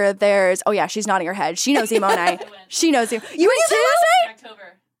where there's, oh yeah, she's nodding her head. She knows emo night. She knows emo. You went too?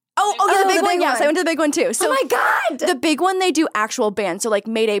 October. Oh, yeah, the big the one. big Yes, one. I went to the big one too. So Oh my God. the big one, they do actual bands. So like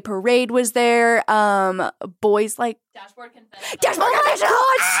Mayday Parade was there. Boys like Dashboard Confessional. Oh my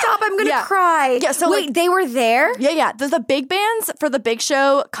God, stop. I'm going to Yeah. cry. Yeah, so, wait, like- they were there? Yeah. The big bands for the big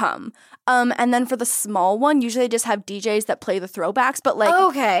show come. And then for the small one, usually they just have DJs that play the throwbacks. But like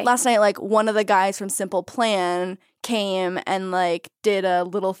Okay. last night, like one of the guys from Simple Plan came and like did a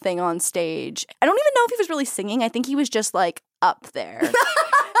little thing on stage. I don't even know if he was really singing. I think he was just like up there.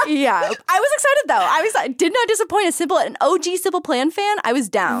 Yeah. I was excited though. I did not disappoint. An OG Simple Plan fan. I was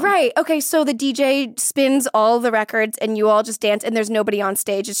down. Right. Okay, so the DJ spins all the records and you all just dance and there's nobody on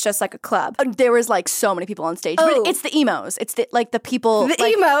stage. It's just like a club. There was like so many people on stage. Oh. But it's the emos. It's the people. The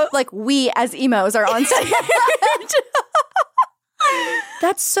like, emos. Like we as emos are on stage.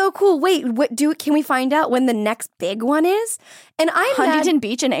 That's so cool. Wait, can we find out when the next big one is? And I'm Huntington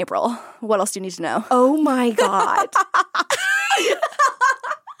Beach in April. What else do you need to know? Oh my God.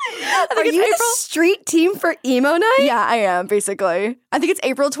 Are you the street team for emo night? Yeah, I am, basically. I think it's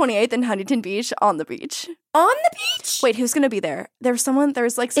April 28th in Huntington Beach on the beach. On the beach? Wait, who's going to be there? There's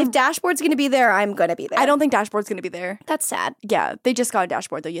like some... If Dashboard's going to be there, I'm going to be there. I don't think Dashboard's going to be there. That's sad. Yeah, they just got a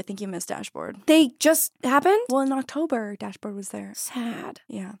Dashboard, though. You think you missed Dashboard. They just happened? Well, in October, Dashboard was there. Sad.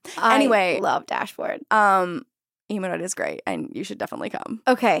 Yeah. Anyway. I love Dashboard. Emo Night is great, and you should definitely come.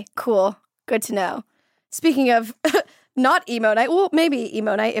 Okay, cool. Good to know. Speaking of not emo night, well, maybe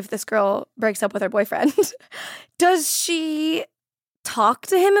emo night if this girl breaks up with her boyfriend. Does she talk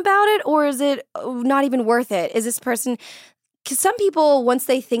to him about it or is it not even worth it? Is this person... Because some people, once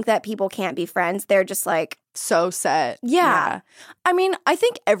they think that people can't be friends, they're just like... So set. Yeah. I mean, I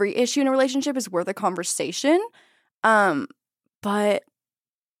think every issue in a relationship is worth a conversation. But...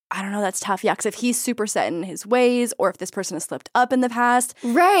 I don't know, that's tough. Yeah, because if he's super set in his ways or if this person has slipped up in the past,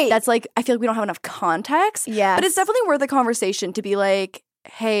 Right. that's like, I feel like we don't have enough context. Yes. But it's definitely worth a conversation to be like,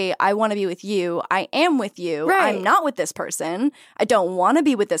 hey, I want to be with you. I am with you. Right. I'm not with this person. I don't want to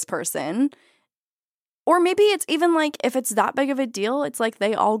be with this person. Or maybe it's even like if it's that big of a deal, it's like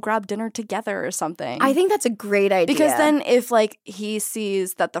they all grab dinner together or something. I think that's a great idea. Because then if like he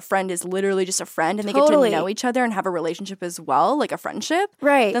sees that the friend is literally just a friend and they get to know each other and have a relationship as well, like a friendship,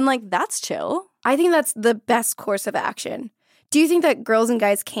 right, then like that's chill. I think that's the best course of action. Do you think that girls and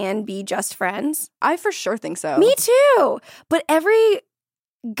guys can be just friends? I for sure think so. Me too. But every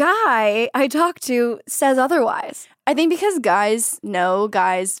guy I talk to says otherwise. I think because guys know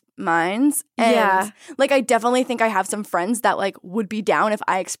guys' minds. And like I definitely think I have some friends that like would be down if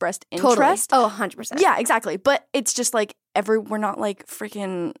I expressed interest. Totally. Oh, 100%. Yeah, exactly. But it's just like we're not like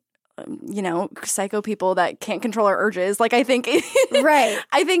freaking psycho people that can't control our urges. Like I think right.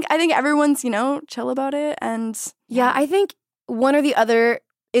 I think everyone's, chill about it. And yeah, I think one or the other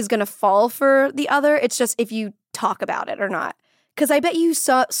is going to fall for the other. It's just if you talk about it or not. Because I bet you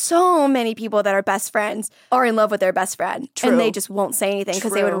saw so many people that are best friends are in love with their best friend. True. And they just won't say anything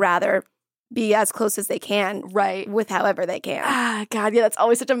because they would rather be as close as they can. Right. With however they can. Ah, God, yeah, that's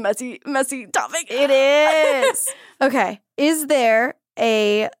always such a messy topic. It is. Okay. Is there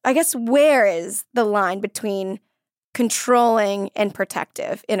where is the line between controlling and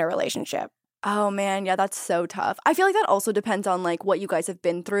protective in a relationship? Oh, man. Yeah, that's so tough. I feel like that also depends on, like, what you guys have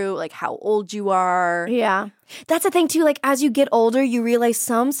been through, like, how old you are. Yeah. That's the thing, too. Like, as you get older, you realize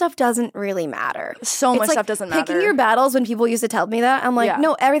some stuff doesn't really matter. So much stuff doesn't matter. Picking your battles, when people used to tell me that, I'm like,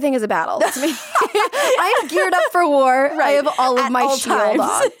 no, everything is a battle to me. I'm geared up for war. Right. I have all of my shield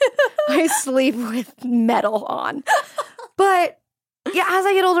on. I sleep with metal on. But yeah, as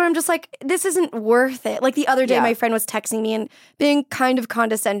I get older, I'm just like, this isn't worth it. Like the other day, my friend was texting me and being kind of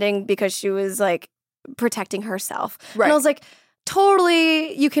condescending because she was like protecting herself. Right. And I was like,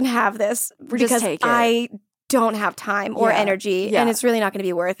 totally, you can have this because I don't have time or energy and it's really not going to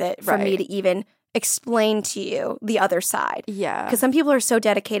be worth it for me to even explain to you the other side. Yeah. Because some people are so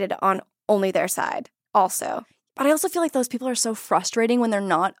dedicated on only their side also. But I also feel like those people are so frustrating when they're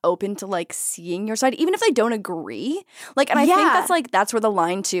not open to like seeing your side, even if they don't agree. Like, and I think that's where the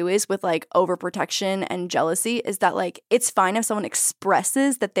line too is with like overprotection and jealousy is that like it's fine if someone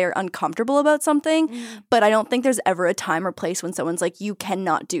expresses that they're uncomfortable about something, but I don't think there's ever a time or place when someone's like, you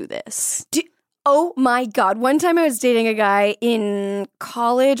cannot do this. Oh my God. One time I was dating a guy in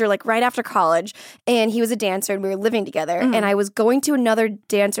college or like right after college, and he was a dancer and we were living together, and I was going to another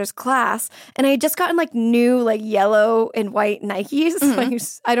dancer's class, and I had just gotten like new like yellow and white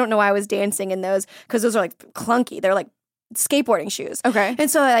Nikes. I don't know why I was dancing in those because those are like clunky. They're like skateboarding shoes. Okay. And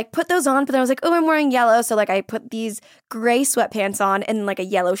so I like put those on, but then I was like, oh, I'm wearing yellow. So like I put these gray sweatpants on and like a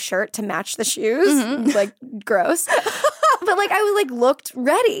yellow shirt to match the shoes. Like gross. But like I was like looked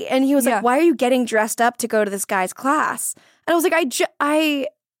ready, and he was like, why are you getting dressed up to go to this guy's class? And I was like, I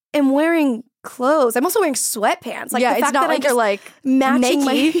am wearing clothes. I'm also wearing sweatpants. Like the it's fact not that like you're like matching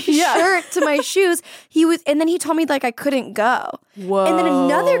my Nike. shirt to my shoes. And then he told me like I couldn't go. Whoa. And then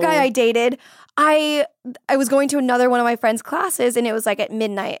another guy I dated, I was going to another one of my friend's classes, and it was like at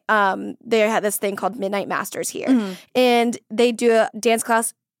midnight. They had this thing called Midnight Masters here, and they do a dance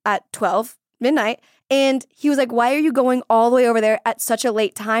class at 12 midnight. And he was like, why are you going all the way over there at such a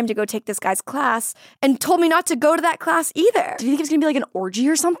late time to go take this guy's class? And told me not to go to that class either. Do you think it was going to be like an orgy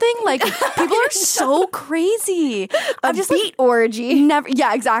or something? Like, people are so crazy. I'm just beat orgy. Never.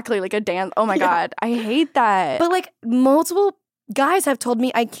 Yeah, exactly. Like a dance. Oh my God. I hate that. But like multiple guys have told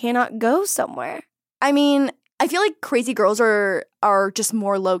me I cannot go somewhere. I mean, I feel like crazy girls are just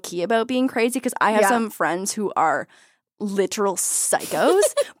more low key about being crazy because I have some friends who are literal psychos,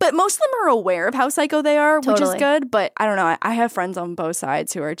 but most of them are aware of how psycho they are, which is good. But I don't know. I have friends on both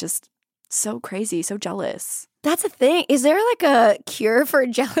sides who are just so crazy, so jealous. That's the thing. Is there like a cure for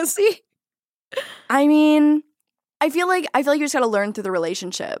jealousy? I mean, I feel like you just gotta learn through the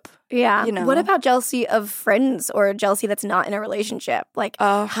relationship. Yeah. You know? What about jealousy of friends or jealousy that's not in a relationship? Like,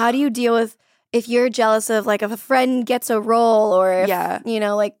 how do you deal with if you're jealous of like if a friend gets a role or if,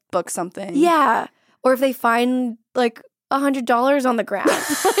 like book something? Yeah. Or if they find like $100 on the ground.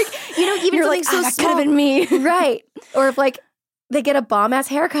 Like, even you're something like, so that small. could have been me. Right. Or if like they get a bomb ass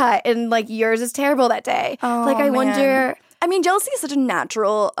haircut and like yours is terrible that day. Oh, like I wonder. I mean, jealousy is such a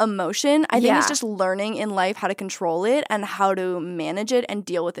natural emotion. I think it's just learning in life how to control it and how to manage it and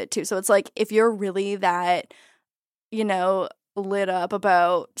deal with it too. So it's like if you're really that, lit up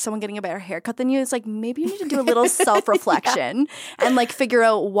about someone getting a better haircut than you, it's like maybe you need to do a little self-reflection and like figure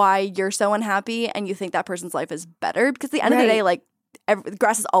out why you're so unhappy and you think that person's life is better, because at the end of the day, like the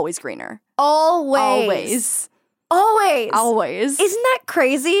grass is always greener. Always. Isn't that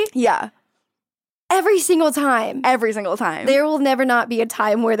crazy? Yeah. Every single time. Every single time. There will never not be a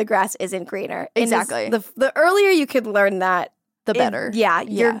time where the grass isn't greener. Exactly. The earlier you could learn that, the better.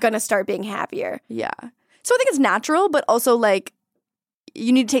 You're going to start being happier. Yeah. So I think it's natural, but also like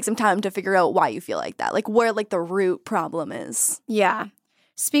you need to take some time to figure out why you feel like that. Like where like the root problem is. Yeah.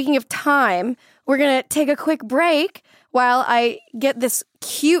 Speaking of time, we're going to take a quick break while I get this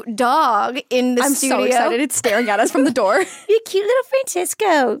cute dog in the studio. I'm so excited. It's staring at us from the door. Be a cute little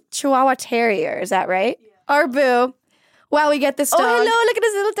Francisco Chihuahua Terrier. Is that right? Yeah. Our boo. While we get this dog. Oh, hello. Look at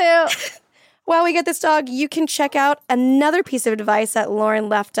his little tail. While we get this dog, you can check out another piece of advice that Lauren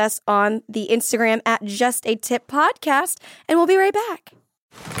left us on the Instagram at Just a Tip Podcast, and we'll be right back.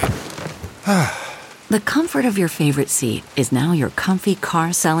 The comfort of your favorite seat is now your comfy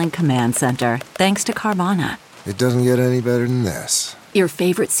car selling command center, thanks to Carvana. It doesn't get any better than this. Your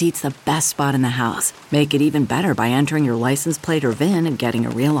favorite seat's the best spot in the house. Make it even better by entering your license plate or VIN and getting a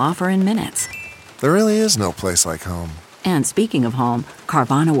real offer in minutes. There really is no place like home. And speaking of home,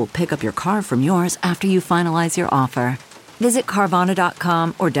 Carvana will pick up your car from yours after you finalize your offer. Visit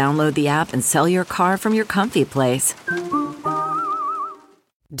Carvana.com or download the app and sell your car from your comfy place.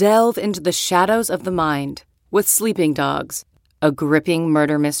 Delve into the shadows of the mind with Sleeping Dogs, a gripping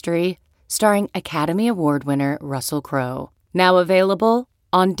murder mystery starring Academy Award winner Russell Crowe. Now available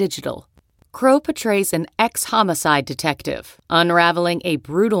on digital. Crowe portrays an ex-homicide detective unraveling a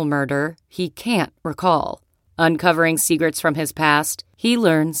brutal murder he can't recall. Uncovering secrets from his past, he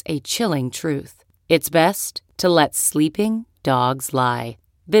learns a chilling truth. It's best to let sleeping dogs lie.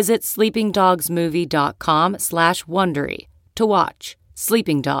 Visit sleepingdogsmovie.com/Wondery to watch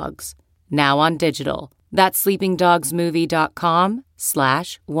Sleeping Dogs, now on digital. That's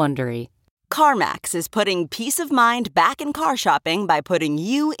sleepingdogsmovie.com/Wondery. CarMax is putting peace of mind back in car shopping by putting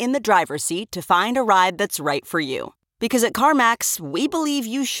you in the driver's seat to find a ride that's right for you. Because at CarMax, we believe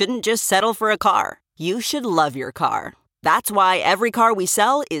you shouldn't just settle for a car. You should love your car. That's why every car we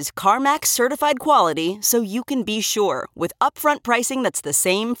sell is CarMax certified quality, so you can be sure with upfront pricing that's the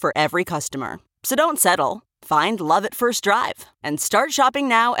same for every customer. So don't settle. Find love at first drive and start shopping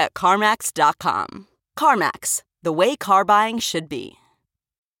now at CarMax.com. CarMax, the way car buying should be.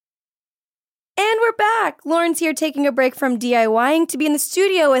 And we're back. Lauren's here taking a break from DIYing to be in the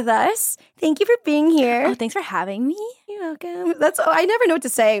studio with us. Thank you for being here. Oh, thanks for having me. You're welcome. I never know what to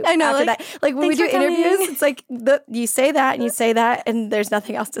say I know, after like, that. Like when we do interviews, it's like you say that and you say that and there's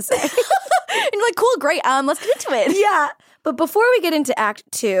nothing else to say. And you're like, cool, great. Let's get into it. Yeah. But before we get into Act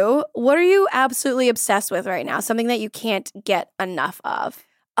 2, what are you absolutely obsessed with right now? Something that you can't get enough of?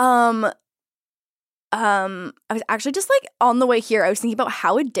 I was actually just like on the way here, I was thinking about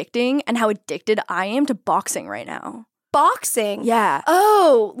how addicting and how addicted I am to boxing right now. Boxing? Yeah.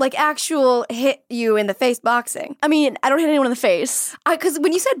 Oh, like actual hit you in the face boxing. I mean, I don't hit anyone in the face. Because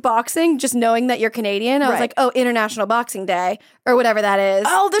when you said boxing, just knowing that you're Canadian, I was like, oh, International Boxing Day or whatever that is.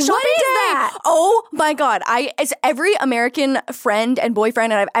 Oh, the shopping day. That? Oh my God. It's every American friend and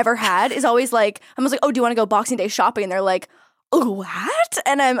boyfriend that I've ever had is always like, I'm always like, oh, do you want to go Boxing Day shopping? And they're like, oh, what?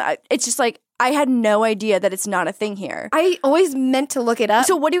 And it's just like, I had no idea that it's not a thing here. I always meant to look it up.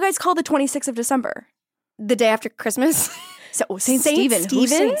 So what do you guys call the 26th of December? The day after Christmas? Saint Stephen. Who's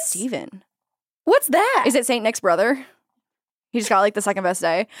Saint Stephen's? Stephen? What's that? Is it Saint Nick's brother? He just got like the second best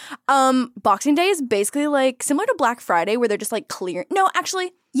day. Boxing Day is basically like similar to Black Friday where they're just like clear. No,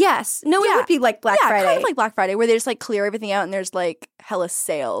 actually. Yes. No, it would be like Black Friday. Kind of like Black Friday where they just like clear everything out and there's like hella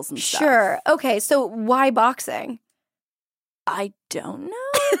sales and stuff. Sure. Okay, so why boxing? I don't know.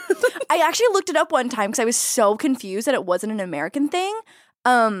 I actually looked it up one time because I was so confused that it wasn't an American thing.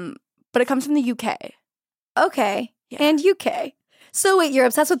 But it comes from the UK. Okay. Yeah. And UK. So wait, you're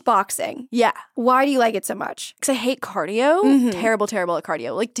obsessed with boxing. Yeah. Why do you like it so much? Because I hate cardio. Mm-hmm. Terrible at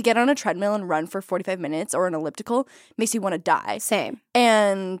cardio. Like to get on a treadmill and run for 45 minutes or an elliptical makes you want to die. Same.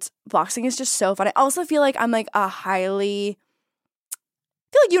 And boxing is just so fun. I also feel like I'm like I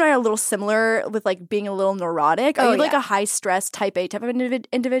feel like you and I are a little similar with like being a little neurotic. Are you like a high stress type A type of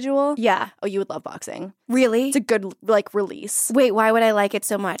individual? Yeah. Oh, you would love boxing. Really? It's a good like release. Wait, why would I like it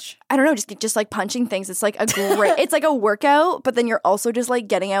so much? I don't know, just like punching things. It's like a great it's like a workout, but then you're also just like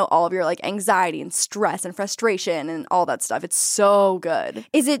getting out all of your like anxiety and stress and frustration and all that stuff. It's so good.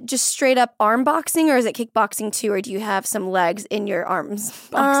 Is it just straight up arm boxing or is it kickboxing too, or do you have some legs in your arms?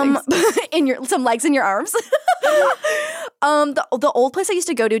 Some legs in your arms. The old place I used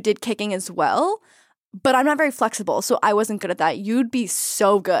to go to did kicking as well, but I'm not very flexible, so I wasn't good at that. You'd be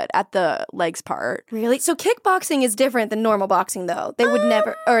so good at the legs part. Really? So kickboxing is different than normal boxing, though. They would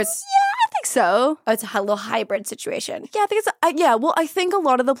never, or it's, yeah, I think so. Oh, it's a little hybrid situation. Yeah, I think it's. Well, I think a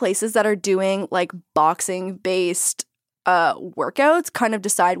lot of the places that are doing like boxing based workouts kind of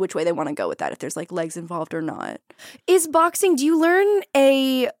decide which way they want to go with that, if there's like legs involved or not. Is boxing, do you learn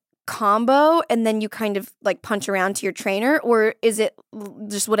a combo and then you kind of like punch around to your trainer, or is it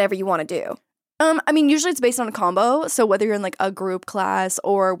just whatever you want to do? I mean, usually it's based on a combo. So whether you're in like a group class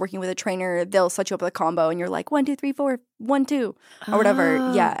or working with a trainer, they'll set you up with a combo and you're like 1, 2, 3, 4, 1, 2 or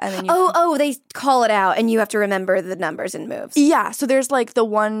whatever. Yeah. And then they call it out and you have to remember the numbers and moves. Yeah. So there's like the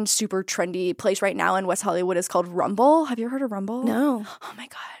one super trendy place right now in West Hollywood is called Rumble. Have you ever heard of Rumble? No. Oh my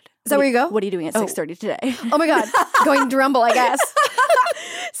God. Is that where you go? What are you doing at 6:30 today? Oh my God. Going to Rumble, I guess.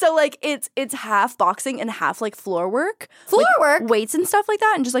 So like it's half boxing and half like floor work. Floor like, work? Weights and stuff like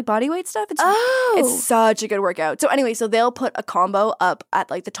that and just like body weight stuff. It's such a good workout. So anyway, so they'll put a combo up at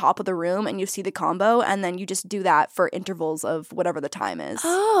like the top of the room and you see the combo and then you just do that for intervals of whatever the time is.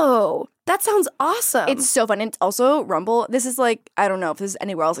 Oh, that sounds awesome. It's so fun. It's also Rumble. This is like, I don't know if this is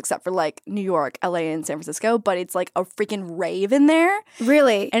anywhere else except for like New York, LA, and San Francisco, but it's like a freaking rave in there.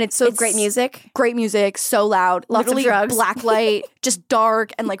 Really? And it's great music? Great music, so loud. Lots of drugs. Black light, just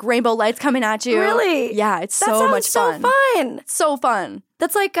dark and like rainbow lights coming at you. Really? Yeah, it's so much fun. So fun. It's so fun.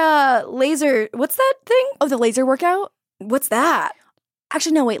 That's like laser, what's that thing? Oh, the laser workout? What's that?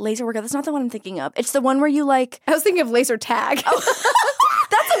 Actually, no, wait, laser workout. That's not the one I'm thinking of. It's the one where you like... I was thinking of laser tag.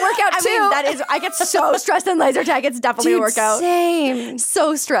 That's a workout too. I mean, I get so stressed in laser tag. It's definitely a workout. Same.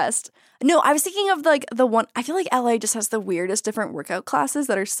 So stressed. No, I was thinking of like the one. I feel like LA just has the weirdest different workout classes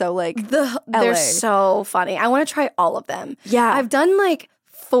that are so like they're so funny. I want to try all of them. Yeah, I've done like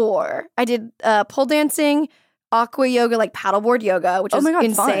 4. I did pole dancing, aqua yoga, like paddleboard yoga, which is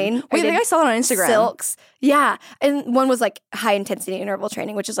insane. Fun. Wait, I think I saw it on Instagram. Silks. Yeah. And one was like high intensity interval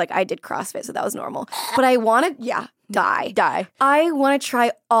training, which is like I did CrossFit, so that was normal. But I want to, die. I want to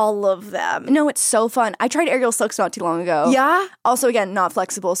try all of them. No, it's so fun. I tried aerial silks not too long ago. Yeah? Also, again, not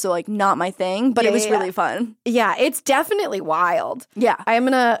flexible, so like not my thing, but it was really fun. Yeah, it's definitely wild. Yeah. I am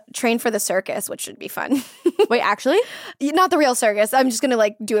going to train for the circus, which should be fun. Wait, actually? Not the real circus. I'm just going to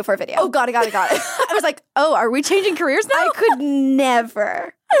like do it for a video. Oh, got it. I was like, oh, are we changing careers now? I could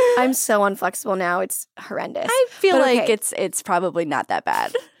never. I'm so unflexible now. It's horrendous. I feel like it's probably not that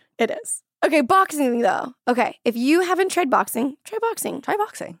bad. It is. Okay, boxing though. Okay, if you haven't tried boxing, try boxing. Try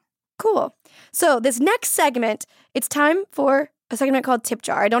boxing. Cool. So this next segment, it's time for a segment called Tip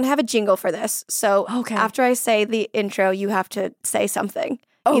Jar. I don't have a jingle for this, so after I say the intro, you have to say something.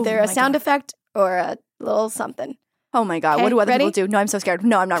 Either a sound effect or a little something. Oh my God, okay, what do other ready? people do? No, I'm so scared.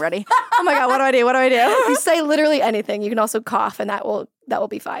 No, I'm not ready. Oh my God, what do I do? What do I do? You say literally anything. You can also cough, and that will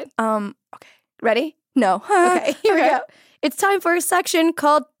be fine. Okay. Ready? No. Okay, here we go. It's time for a section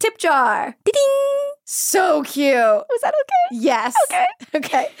called Tip Jar. Ding! So cute. Was that okay? Yes.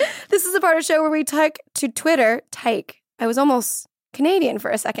 Okay. This is the part of the show where we take to Twitter. Take. I was almost Canadian for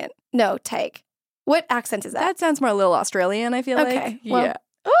a second. No, take. What accent is that? That sounds more a little Australian, I feel like. Okay. Well,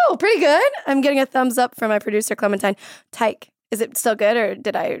 oh, pretty good. I'm getting a thumbs up from my producer, Clementine. Take. Is it still good or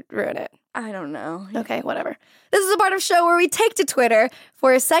did I ruin it? I don't know. Okay, whatever. This is a part of the show where we take to Twitter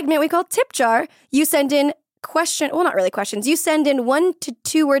for a segment we call Tip Jar. You send in not really questions. You send in 1 to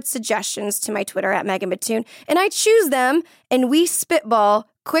 2 word suggestions to my Twitter at Megan Batoon, and I choose them, and we spitball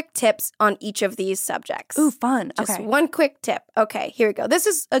quick tips on each of these subjects. Ooh, fun. Just one quick tip. Okay, here we go. This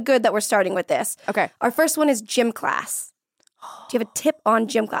is a good that we're starting with this. Okay. Our first one is gym class. Do you have a tip on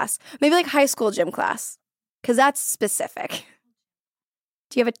gym class? Maybe like high school gym class, because that's specific.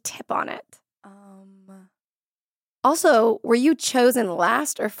 Do you have a tip on it? Also, were you chosen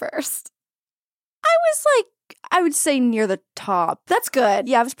last or first? I was like, I would say near the top. That's good.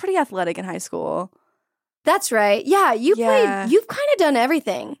 Yeah, I was pretty athletic in high school. That's right. Yeah, you've kind of done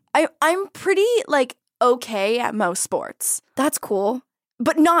everything. I'm pretty like okay at most sports. That's cool.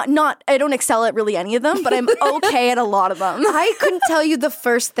 But not I don't excel at really any of them, but I'm okay at a lot of them. I couldn't tell you the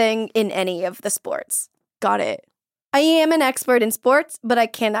first thing in any of the sports. Got it. I am an expert in sports, but I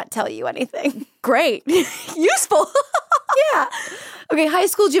cannot tell you anything. Great. Useful. Yeah. Okay, high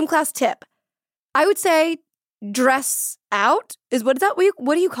school gym class tip. I would say dress out is what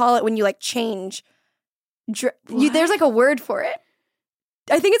do you call it when you like change? There's like a word for it.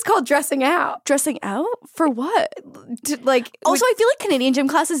 I think it's called dressing out. Dressing out? For what? Also, I feel like Canadian gym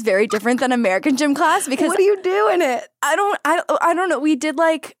class is very different than American gym class because what do you do in it? I don't know. We did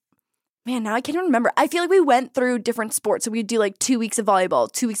like, man, now I can't even remember. I feel like we went through different sports. So we'd do like 2 weeks of volleyball,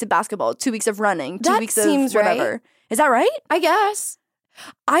 2 weeks of basketball, 2 weeks of running, 2 weeks of whatever. Right. Is that right? I guess.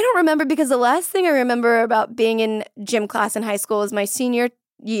 I don't remember because the last thing I remember about being in gym class in high school was my senior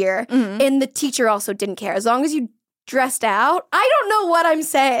year. Mm-hmm. And the teacher also didn't care. As long as you dressed out. I don't know what I'm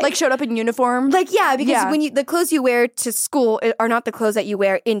saying. Like showed up in uniform? Like, yeah, because when the clothes you wear to school are not the clothes that you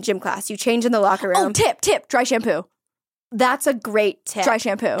wear in gym class. You change in the locker room. Oh, tip, dry shampoo. That's a great tip. Dry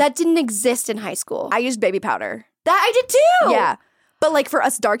shampoo. That didn't exist in high school. I used baby powder. That I did too. Yeah. But like for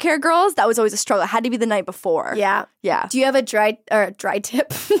us dark hair girls, that was always a struggle. It had to be the night before. Yeah. Yeah. Do you have a dry tip?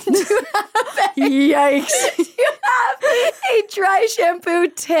 Yikes. Do you have a dry shampoo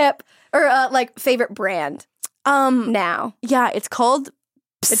tip or like favorite brand? Now. Yeah, it's called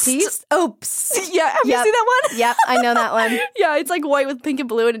Batiste? Oh, Psst. Yeah, have you seen that one? Yep, I know that one. Yeah, it's like white with pink and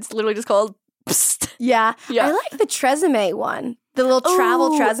blue and it's literally just called Psst. Yeah. Yeah. I like the Tresemme one. The little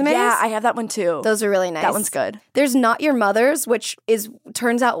travel Tresemmes. Yeah, I have that one too. Those are really nice. That one's good. There's Not Your Mother's, which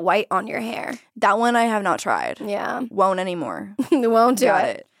turns out white on your hair. That one I have not tried. Yeah. Won't anymore. Won't do Got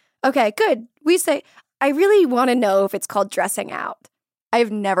it. Okay, good. We say, I really want to know if it's called dressing out.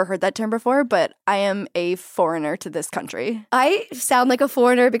 I've never heard that term before, but I am a foreigner to this country. I sound like a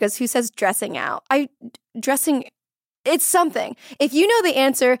foreigner because who says dressing out? It's something. If you know the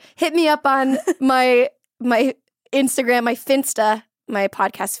answer, hit me up on my Instagram, my Finsta, my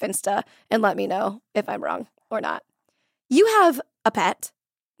podcast Finsta, and let me know if I'm wrong or not. You have a pet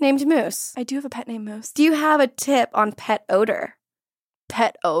named Moose. I do have a pet named Moose. Do you have a tip on pet odor?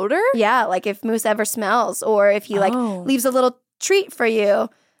 Pet odor? Yeah, like if Moose ever smells or if he leaves a little treat for you.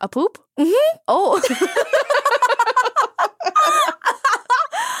 A poop? Mm-hmm. Oh.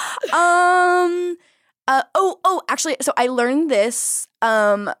 Actually, so I learned this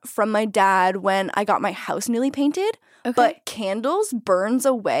from my dad when I got my house newly painted. Okay. But candles burns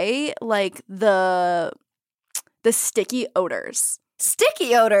away like the sticky odors.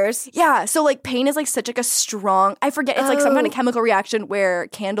 Sticky odors? Yeah, so like paint is like such like a strong, I forget, it's like some kind of chemical reaction where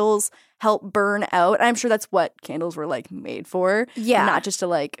candles help burn out. I'm sure that's what candles were like made for. Yeah. Not just to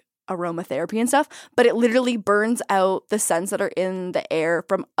like aromatherapy and stuff, but it literally burns out the scents that are in the air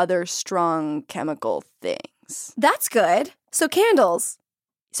from other strong chemical things. That's good. So candles.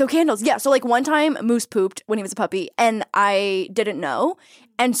 Yeah. So like one time Moose pooped when he was a puppy and I didn't know.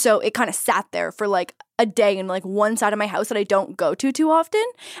 And so it kind of sat there for like a day in like one side of my house that I don't go to too often.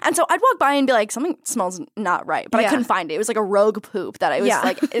 And so I'd walk by and be like, something smells not right. But I couldn't find it. It was like a rogue poop that I was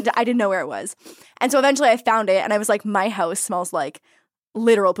like, I didn't know where it was. And so eventually I found it and I was like, my house smells like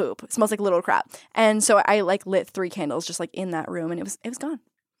literal poop. It smells like literal crap. And so I like lit 3 candles just like in that room and it was gone.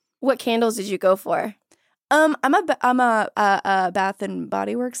 What candles did you go for? I'm a Bath and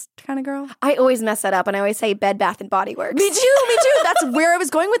Body Works kind of girl. I always mess that up and I always say Bed Bath and Body Works. Me too. That's where I was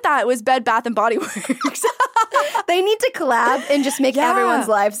going with that. It was Bed Bath and Body Works. They need to collab and just make everyone's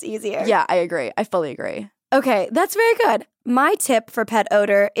lives easier. Yeah, I agree. I fully agree. Okay, that's very good. My tip for pet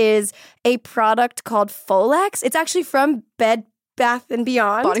odor is a product called Folex. It's actually from Bed Bath and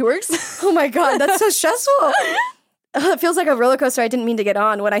Beyond. Body Works. Oh my God, that's so stressful. It feels like a roller coaster I didn't mean to get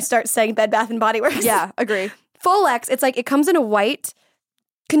on when I start saying Bed Bath & Body Works. Yeah, agree. Folex, it's like it comes in a white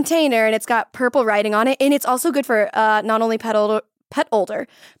container and it's got purple writing on it. And it's also good for not only pet odor,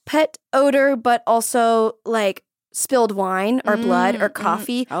 but also like spilled wine or blood or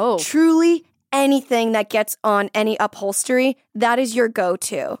coffee. Oh. Truly anything that gets on any upholstery, that is your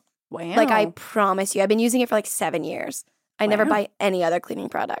go-to. Wow. Like I promise you, I've been using it for like 7 years. I never buy any other cleaning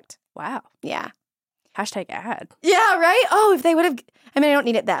product. Wow. Yeah. #ad. Yeah, right? Oh, if they would have, I mean, I don't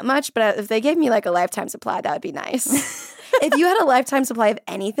need it that much, but if they gave me like a lifetime supply, that would be nice. If you had a lifetime supply of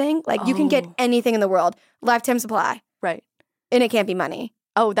anything, like you can get anything in the world, lifetime supply. Right. And it can't be money.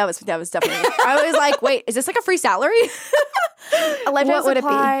 Oh, that was definitely, I was like, wait, is this like a free salary? A lifetime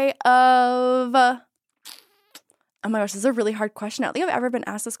supply of, oh my gosh, this is a really hard question. I don't think I've ever been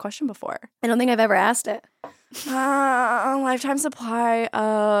asked this question before. I don't think I've ever asked it. Lifetime supply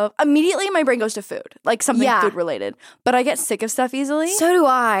of... Immediately my brain goes to food. Like something food related. But I get sick of stuff easily. So do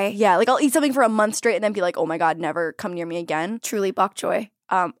I. Yeah, like I'll eat something for a month straight and then be like, oh my God, never come near me again. Truly bok choy.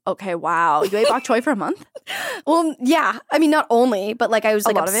 Okay, wow. You ate bok choy for a month? Well, yeah. I mean, not only, but like I was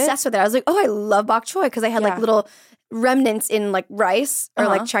like obsessed with it. I was like, oh, I love bok choy because I had like little remnants in like rice or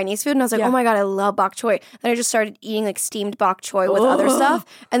like Chinese food. And I was like, oh my God, I love bok choy. Then I just started eating like steamed bok choy with other stuff.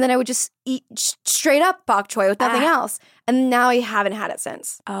 And then I would just eat straight up bok choy with nothing else. And now I haven't had it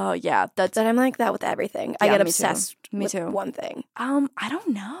since. Oh, yeah. And I'm like that with everything. I get obsessed with one thing. I don't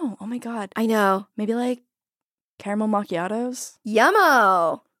know. Oh my God. I know. Maybe like caramel macchiatos?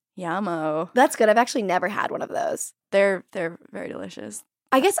 Yummo. That's good. I've actually never had one of those. They're very delicious.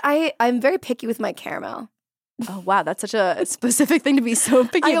 I guess I'm very picky with my caramel. Oh, wow. That's such a specific thing to be so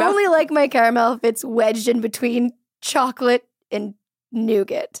picky about. I only like my caramel if it's wedged in between chocolate and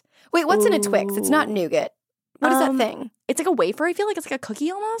nougat. Wait, what's in a Twix? It's not nougat. What is that thing? It's like a wafer. I feel like it's like a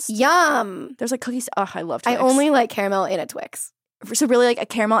cookie almost. Yum. There's like cookies. Oh, I love Twix. I only like caramel in a Twix. So really like a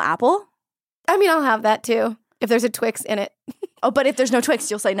caramel apple? I mean, I'll have that too if there's a Twix in it. Oh, but if there's no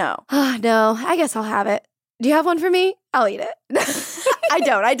Twix, you'll say no. No, I guess I'll have it. Do you have one for me? I'll eat it. I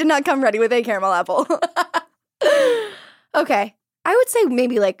don't. I did not come ready with a caramel apple. Okay. I would say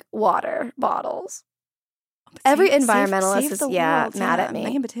maybe like water bottles. Every environmentalist is mad at me.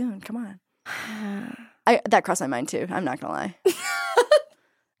 Megan Batoon, come on. That crossed my mind too. I'm not gonna lie.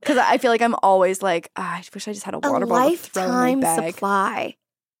 Because I feel like I'm always like, I wish I just had a water bottle to throw in my lifetime bag. supply.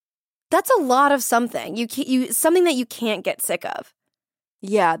 That's a lot of something. Something that you can't get sick of.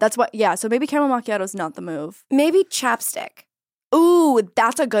 Yeah, that's what. Yeah, so maybe caramel macchiato is not the move. Maybe chapstick. Ooh,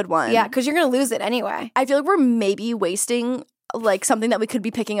 that's a good one. Yeah, because you're gonna lose it anyway. I feel like we're maybe wasting like something that we could be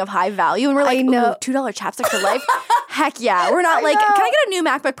picking of high value, and we're like, I know. $2 chapstick for life. Heck yeah, we're not like, can I get a new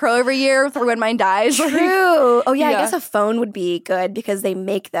MacBook Pro every year for when mine dies? True. Oh yeah, I guess a phone would be good because they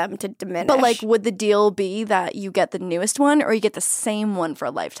make them to diminish. But like, would the deal be that you get the newest one or you get the same one for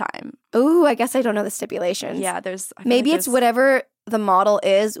a lifetime? Ooh, I guess I don't know the stipulations. Yeah, maybe it's whatever the model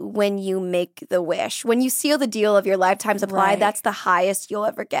is when you make the wish. When you seal the deal of your lifetime supply, that's the highest you'll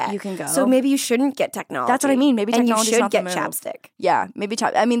ever get. You can go. So maybe you shouldn't get technology. That's what I mean. Maybe technology and you should get not the move. chapstick. Yeah, maybe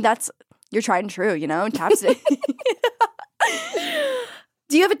I mean, that's you're tried and true, you know, chapstick.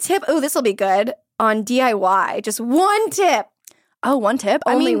 Do you have a tip? Oh, this will be good on DIY. Just one tip. Oh, one tip?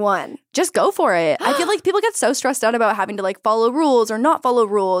 Only one. Just go for it. I feel like people get so stressed out about having to like follow rules or not follow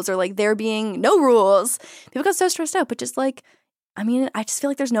rules or like there being no rules. People get so stressed out, but just like, I mean, I just feel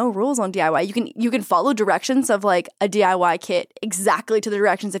like there's no rules on DIY. You can follow directions of like a DIY kit exactly to the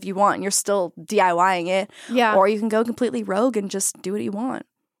directions if you want and you're still DIYing it. Yeah. Or you can go completely rogue and just do what you want.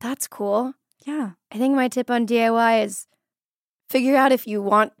 That's cool. Yeah. I think my tip on DIY is figure out if you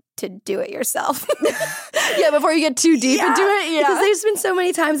want to do it yourself. Yeah, before you get too deep into it. Yeah. Because there's been so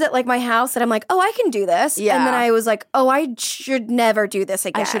many times at like my house that I'm like, oh, I can do this. Yeah. And then I was like, oh, I should never do this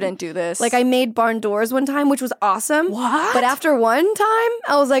again. I shouldn't do this. Like I made barn doors one time, which was awesome. What? But after one time,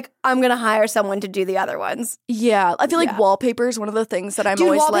 I was like, I'm going to hire someone to do the other ones. Yeah. I feel like wallpaper is one of the things that I'm Dude,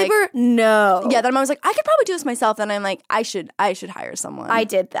 always wallpaper? like. No. Yeah, then I'm always like, I could probably do this myself. Then I'm like, I should hire someone. I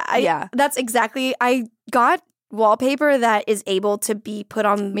did that. Yeah. That's exactly, I got wallpaper that is able to be put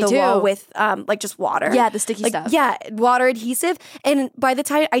on the wall with like just water. Yeah, the sticky stuff. Yeah, water adhesive. And by the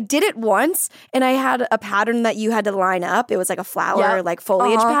time I did it once and I had a pattern that you had to line up. It was like a flower, like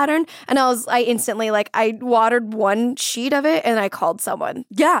foliage pattern. And I instantly like I watered one sheet of it and I called someone.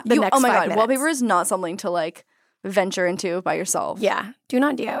 Yeah. The next 5 minutes. Wallpaper is not something to like venture into by yourself. Yeah. Do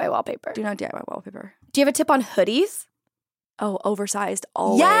not DIY wallpaper. Do not DIY wallpaper. Do you have a tip on hoodies? Oh, oversized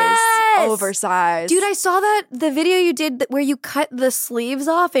always. Yes! Oversized. Dude, I saw the video you did where you cut the sleeves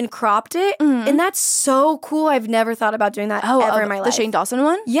off and cropped it. Mm-hmm. And that's so cool. I've never thought about doing that ever in my life. The Shane Dawson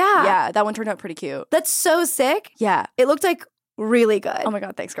one? Yeah. Yeah, that one turned out pretty cute. That's so sick. Yeah. It looked like really good. Oh my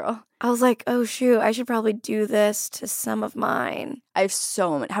God, thanks, girl. I was like, oh shoot, I should probably do this to some of mine. I have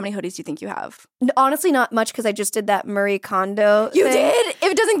so many. How many hoodies do you think you have? Honestly, not much because I just did that Marie Kondo You thing. did?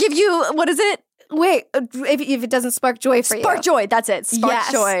 If it doesn't give you, what is it? Wait, if it doesn't spark joy for you. Spark joy, that's it. Spark Yes.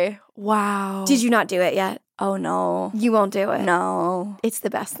 joy. Wow. Did you not do it yet? Oh no. You won't do it. No. It's the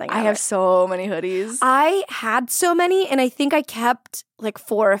best thing I ever. have so many hoodies. I had so many and I think I kept like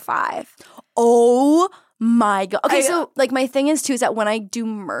 4 or 5. Oh my God. Okay, so like my thing is too is that when I do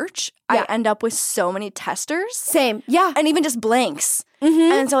merch, I end up with so many testers. Same. Yeah. And even just blanks.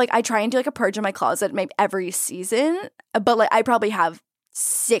 Mm-hmm. And so like I try and do like a purge in my closet maybe every season, but like I probably have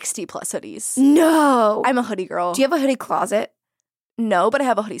 60 plus hoodies. No. I'm a hoodie girl. Do you have a hoodie closet? No, but I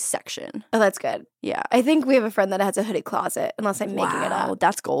have a hoodie section. Oh, that's good. Yeah. I think we have a friend that has a hoodie closet, unless I'm making it up.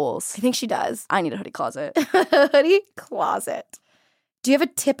 That's goals. I think she does. I need a hoodie closet. Hoodie closet. Do you have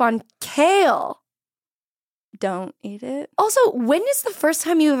a tip on kale? Don't eat it. Also, when is the first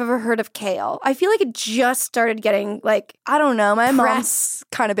time you've ever heard of kale? I feel like it just started getting like, I don't know. My press. mom's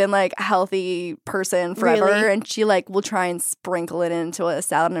kind of been like a healthy person forever. Really? And she like will try and sprinkle it into a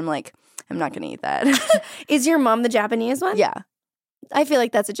salad. And I'm like, I'm not going to eat that. Is your mom the Japanese one? Yeah. I feel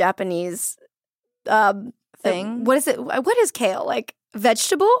like that's a Japanese thing. What is it? What is kale? Like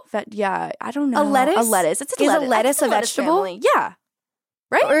vegetable? Yeah. I don't know. A lettuce? A lettuce. It's a Is lettuce. a lettuce a vegetable? Family. Yeah.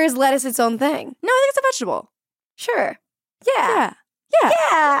 Right? Or is lettuce its own thing? No, I think it's a vegetable. Sure. Yeah. Yeah.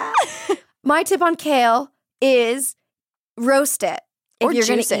 Yeah. My tip on kale is roast it if you're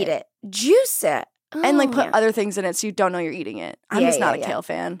going juice to eat it. Juice it. And like put yeah. other things in it so you don't know you're eating it. I'm just not a kale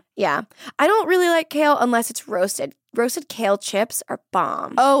fan. Yeah. I don't really like kale unless it's roasted. Roasted kale chips are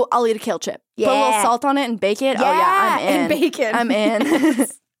bomb. Oh, I'll eat a kale chip. Yeah. Put a little salt on it and bake it. Yeah, Oh yeah, I'm in. and bacon. I'm in.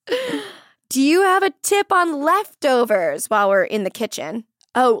 Do you have a tip on leftovers while we're in the kitchen?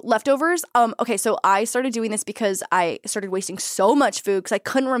 Oh, leftovers? Okay, so I started doing this because I started wasting so much food because I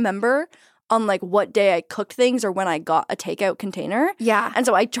couldn't remember on like what day I cooked things or when I got a takeout container. Yeah. And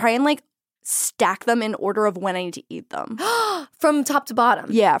so I try and like stack them in order of when I need to eat them. From top to bottom.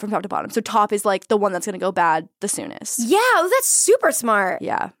 Yeah, from top to bottom. So top is like the one that's going to go bad the soonest. Yeah, that's super smart.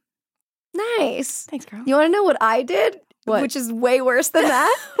 Yeah. Nice. Thanks, girl. You want to know what I did? What? Which is way worse than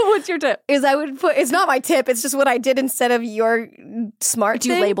that. What's your tip? Is I would put, it's not my tip, it's just what I did instead of your smart Do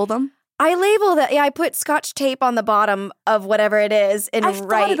you thing. label them? I label that. Yeah, I put Scotch tape on the bottom of whatever it is and I've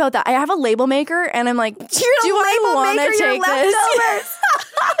thought about that. I have a label maker, and I'm like, do I want to take this?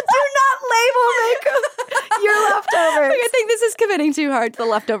 Do not label make your leftovers. I think this is committing too hard to the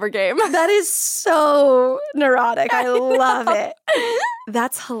leftover game. That is so neurotic. I love it.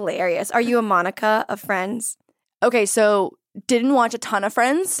 That's hilarious. Are you a Monica of Friends? Okay, so didn't watch a ton of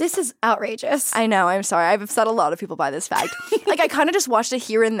Friends. This is outrageous. I know. I'm sorry. I've upset a lot of people by this fact. Like, I kind of just watched it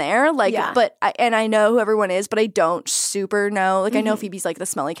here and there. Like, Yeah. but I know who everyone is, but I don't super know. Like, I know Phoebe's like the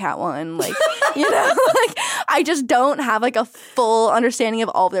smelly cat one. Like, you know, like I just don't have like a full understanding of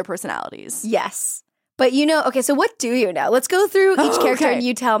all of their personalities. Yes. But you know, okay, so what do you know? Let's go through each character okay. and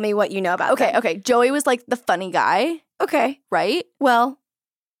you tell me what you know about Okay, them. okay. Joey was like the funny guy, Okay. right? Well,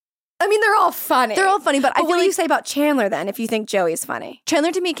 I mean, they're all funny. They're all funny, but I But feel what do like you say about Chandler then if you think Joey's funny?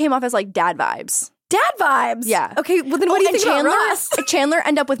 Chandler to me came off as like dad vibes. Dad vibes. Yeah. Okay, well then what do you and think Chandler, about Ross? Chandler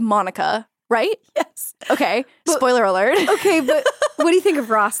end up with Monica, right? Yes. Okay. Spoiler alert. Okay, but what do you think of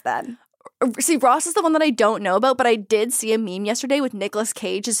Ross then? See, Ross is the one that I don't know about, but I did see a meme yesterday with Nicolas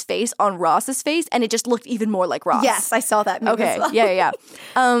Cage's face on Ross's face, and it just looked even more like Ross. Yes, I saw that meme Okay. as well. Yeah.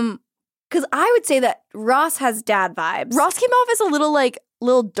 Because I would say that Ross has dad vibes. Ross came off as a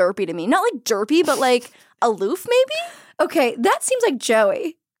little derpy to me. Not like derpy, but like aloof maybe? Okay, that seems like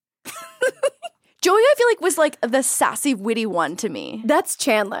Joey. Joey, I feel like, was like the sassy, witty one to me. That's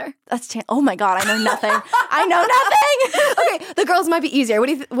Chandler. That's oh my God, I know nothing. I know nothing. Okay, the girls might be easier.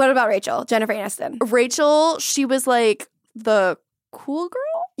 What about Rachel? Jennifer Aniston. Rachel, she was like the cool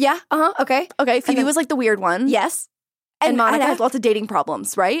girl. Yeah, okay. Okay, Phoebe then- was like the weird one. Yes. And Monica? had lots of dating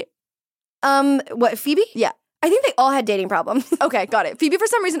problems, right? What, Phoebe? Yeah. I think they all had dating problems. Okay, got it. Phoebe, for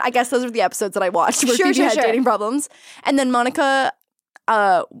some reason, I guess those are the episodes that I watched where Sure, Phoebe had sure. dating problems. And then Monica,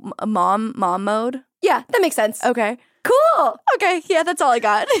 mom mode. Yeah, that makes sense. Okay. Cool. Okay, yeah, that's all I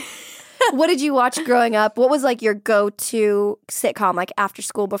got. What did you watch growing up? What was like your go-to sitcom, like after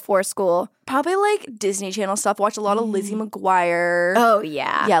school, before school? Probably like Disney Channel stuff. Watched a lot of Lizzie McGuire. Oh,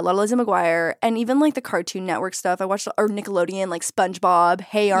 yeah. Yeah, a lot of Lizzie McGuire. And even like the Cartoon Network stuff. I watched, or Nickelodeon, like SpongeBob,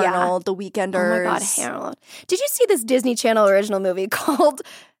 Hey Arnold, The Weekenders. Oh my God, Hey Arnold. Did you see this Disney Channel original movie called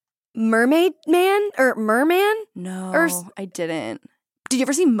Mermaid Man or Merman? No, I didn't. Did you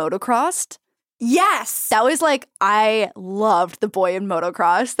ever see Motocrossed? Yes. That was like, I loved the boy in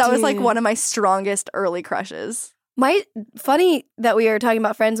Motocross. That was like Dude. one of my strongest early crushes. Funny that we were talking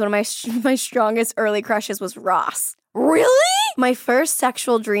about Friends. One of my strongest early crushes was Ross. Really? My first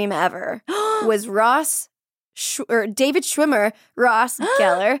sexual dream ever was Ross, or David Schwimmer, Ross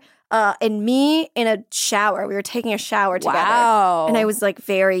Geller, and me in a shower. We were taking a shower together. Wow. And I was like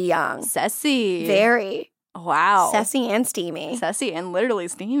very young. Sassy. Very. Wow. Sassy and steamy. Sassy and literally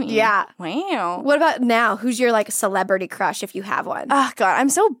steamy. Yeah. Wow. What about now? Who's your like celebrity crush if you have one? Oh, God. I'm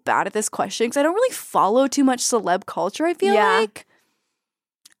so bad at this question because I don't really follow too much celeb culture, I feel like.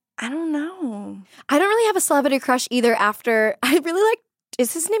 I don't know. I don't really have a celebrity crush either after. I really like,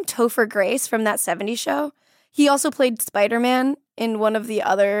 is his name Topher Grace from that 70s show? He also played Spider-Man in one of the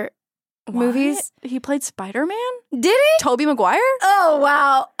other movies. He played Spider-Man? Did he? Tobey Maguire? Oh,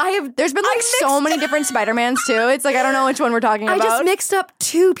 wow. There's been like so many different Spider-Mans too. It's like, I don't know which one we're talking I about. just mixed up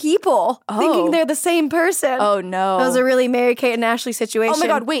two people thinking they're the same person. Oh, no. That was a really Mary-Kate and Ashley situation. Oh my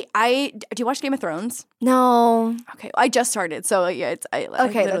God, wait. Do you watch Game of Thrones? No. Okay, I just started, so yeah, I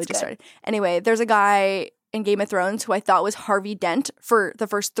literally that's just good. started. Anyway, there's a guy in Game of Thrones who I thought was Harvey Dent for the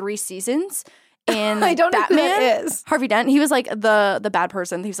first 3 seasons. In I don't know who Batman, that is. Harvey Dent. He was like the bad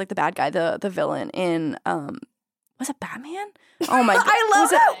person. He was like the bad guy, the villain in was it Batman? Oh my God, I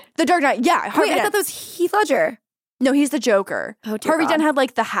love was it The Dark Knight? Yeah, Harvey Wait, I Dent. thought that was Heath Ledger. No, he's the Joker. Oh, dear Harvey God. Dent had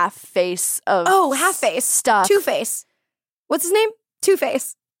like the half face of half-face. stuff. Two-Face. What's his name?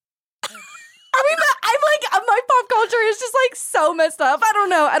 Two-Face. I'm like, my pop culture is just like so messed up. I don't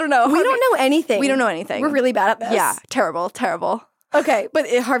know. We don't know anything. We don't know anything. We're really bad at this. Yeah, terrible. Okay, but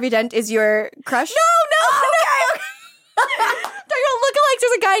Harvey Dent is your crush? No. Talking about lookalikes,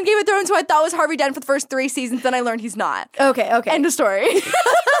 there's a guy in Game of Thrones who I thought was Harvey Dent for the first 3 seasons, then I learned he's not. Okay. End of story.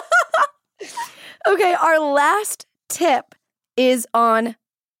 Okay, our last tip is on,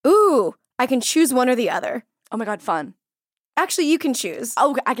 I can choose one or the other. Oh my God, fun. Actually, you can choose.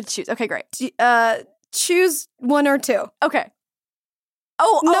 Oh, I get to choose. Okay, great. Choose one or two. Okay.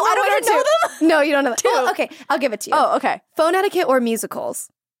 Oh, No, I don't one or get to know two. them? No, you don't know that. Two. Well, okay, I'll give it to you. Oh, okay. Phone etiquette or musicals?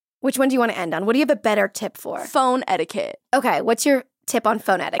 Which one do you want to end on? What do you have a better tip for? Phone etiquette. Okay, what's your tip on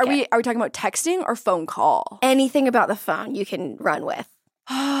phone etiquette? Are we talking about texting or phone call? Anything about the phone you can run with.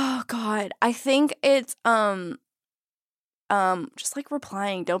 Oh God. I think it's just like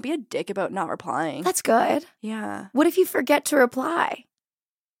replying. Don't be a dick about not replying. That's good. Yeah. What if you forget to reply?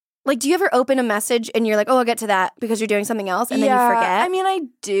 Like, do you ever open a message and you're like, oh, I'll get to that because you're doing something else, and then you forget? I mean, I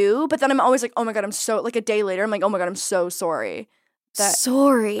do, but then I'm always like, oh my God, I'm so, like a day later, I'm like, oh my God, I'm so sorry.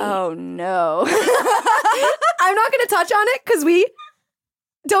 Sorry. Oh no. I'm not going to touch on it because we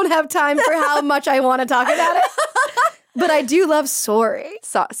don't have time for how much I want to talk about it. But I do love sorry.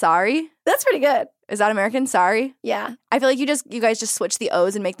 Sorry? That's pretty good. Is that American? Sorry? Yeah. I feel like you guys just switch the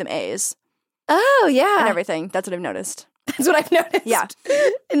O's and make them A's. Oh, yeah. And everything. That's what I've noticed. That's what I've noticed. Yeah.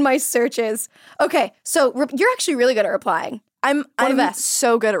 In my searches. Okay, so you're actually really good at replying. I'm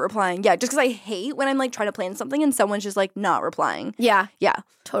so good at replying. Yeah, just because I hate when I'm like trying to plan something and someone's just like not replying. Yeah. Yeah.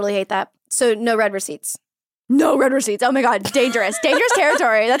 Totally hate that. So no red receipts. No red receipts. Oh my God, dangerous. Dangerous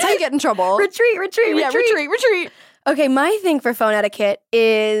territory. That's how you get in trouble. Retreat. Yeah, retreat. Okay, my thing for phone etiquette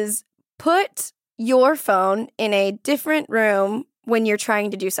is put your phone in a different room when you're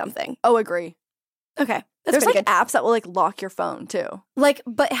trying to do something. Oh, agree. Okay. There's like good. apps that will like lock your phone too. Like,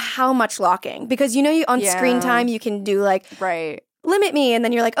 but how much locking? Because you know you on screen time you can do like limit me, and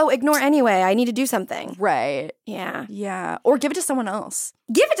then you're like, oh, ignore anyway. I need to do something. Right. Yeah. Yeah. Or give it to someone else.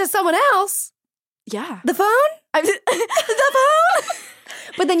 Give it to someone else. Yeah. The phone? The phone?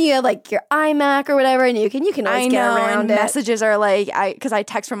 But then you have like your iMac or whatever, and you can always get around and it. Messages are like because I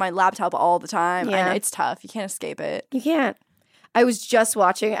text from my laptop all the time. Yeah. And it's tough. You can't escape it. You can't. I was just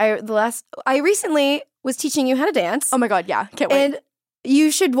watching. I recently was teaching you how to dance. Oh my God, yeah. Can't wait. And you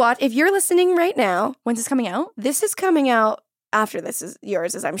should watch, if you're listening right now. When's this coming out? This is coming out after this is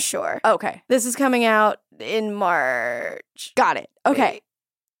yours, as I'm sure. Okay. This is coming out in March. Got it. Okay.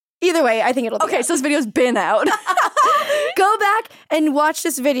 Either way, I think it'll be okay, out. so this video's been out. Go back and watch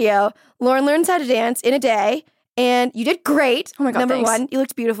this video. Lauren learns how to dance in a day, and you did great. Oh my God, Number thanks. one, you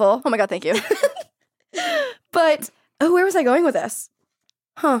looked beautiful. Oh my God, thank you. But, where was I going with this?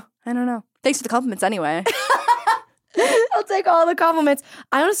 Huh. I don't know. Thanks for the compliments anyway. I'll take all the compliments.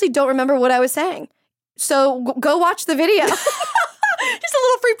 I honestly don't remember what I was saying. So go watch the video. Just a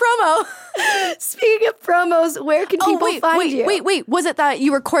little free promo. Speaking of promos, where can people find you? Wait. Was it that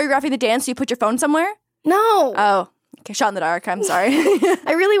you were choreographing the dance so you put your phone somewhere? No. Oh. Okay, shot in the dark. I'm sorry.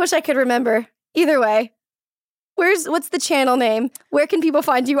 I really wish I could remember. Either way. What's the channel name? Where can people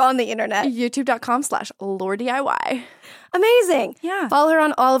find you on the internet? YouTube.com/LaurDIY. Amazing. Yeah. Follow her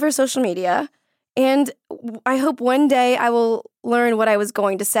on all of her social media. And I hope one day I will learn what I was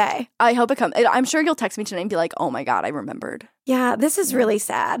going to say. I hope it comes. I'm sure you'll text me tonight and be like, oh my God, I remembered. Yeah, this is really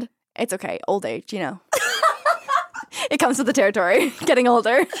sad. It's okay. Old age, you know. It comes with the territory. Getting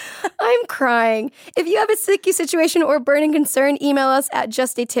older. I'm crying. If you have a sticky situation or burning concern, email us at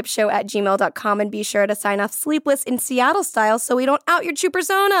justatipshow@gmail.com and be sure to sign off Sleepless in Seattle style so we don't out your true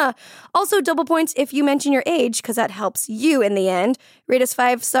persona. Also, double points if you mention your age because that helps you in the end. Rate us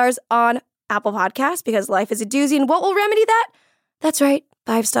 5 stars on Apple Podcasts because life is a doozy. And what will remedy that? That's right,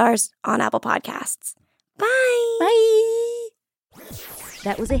 5 stars on Apple Podcasts. Bye. Bye.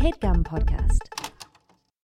 That was a HeadGum podcast.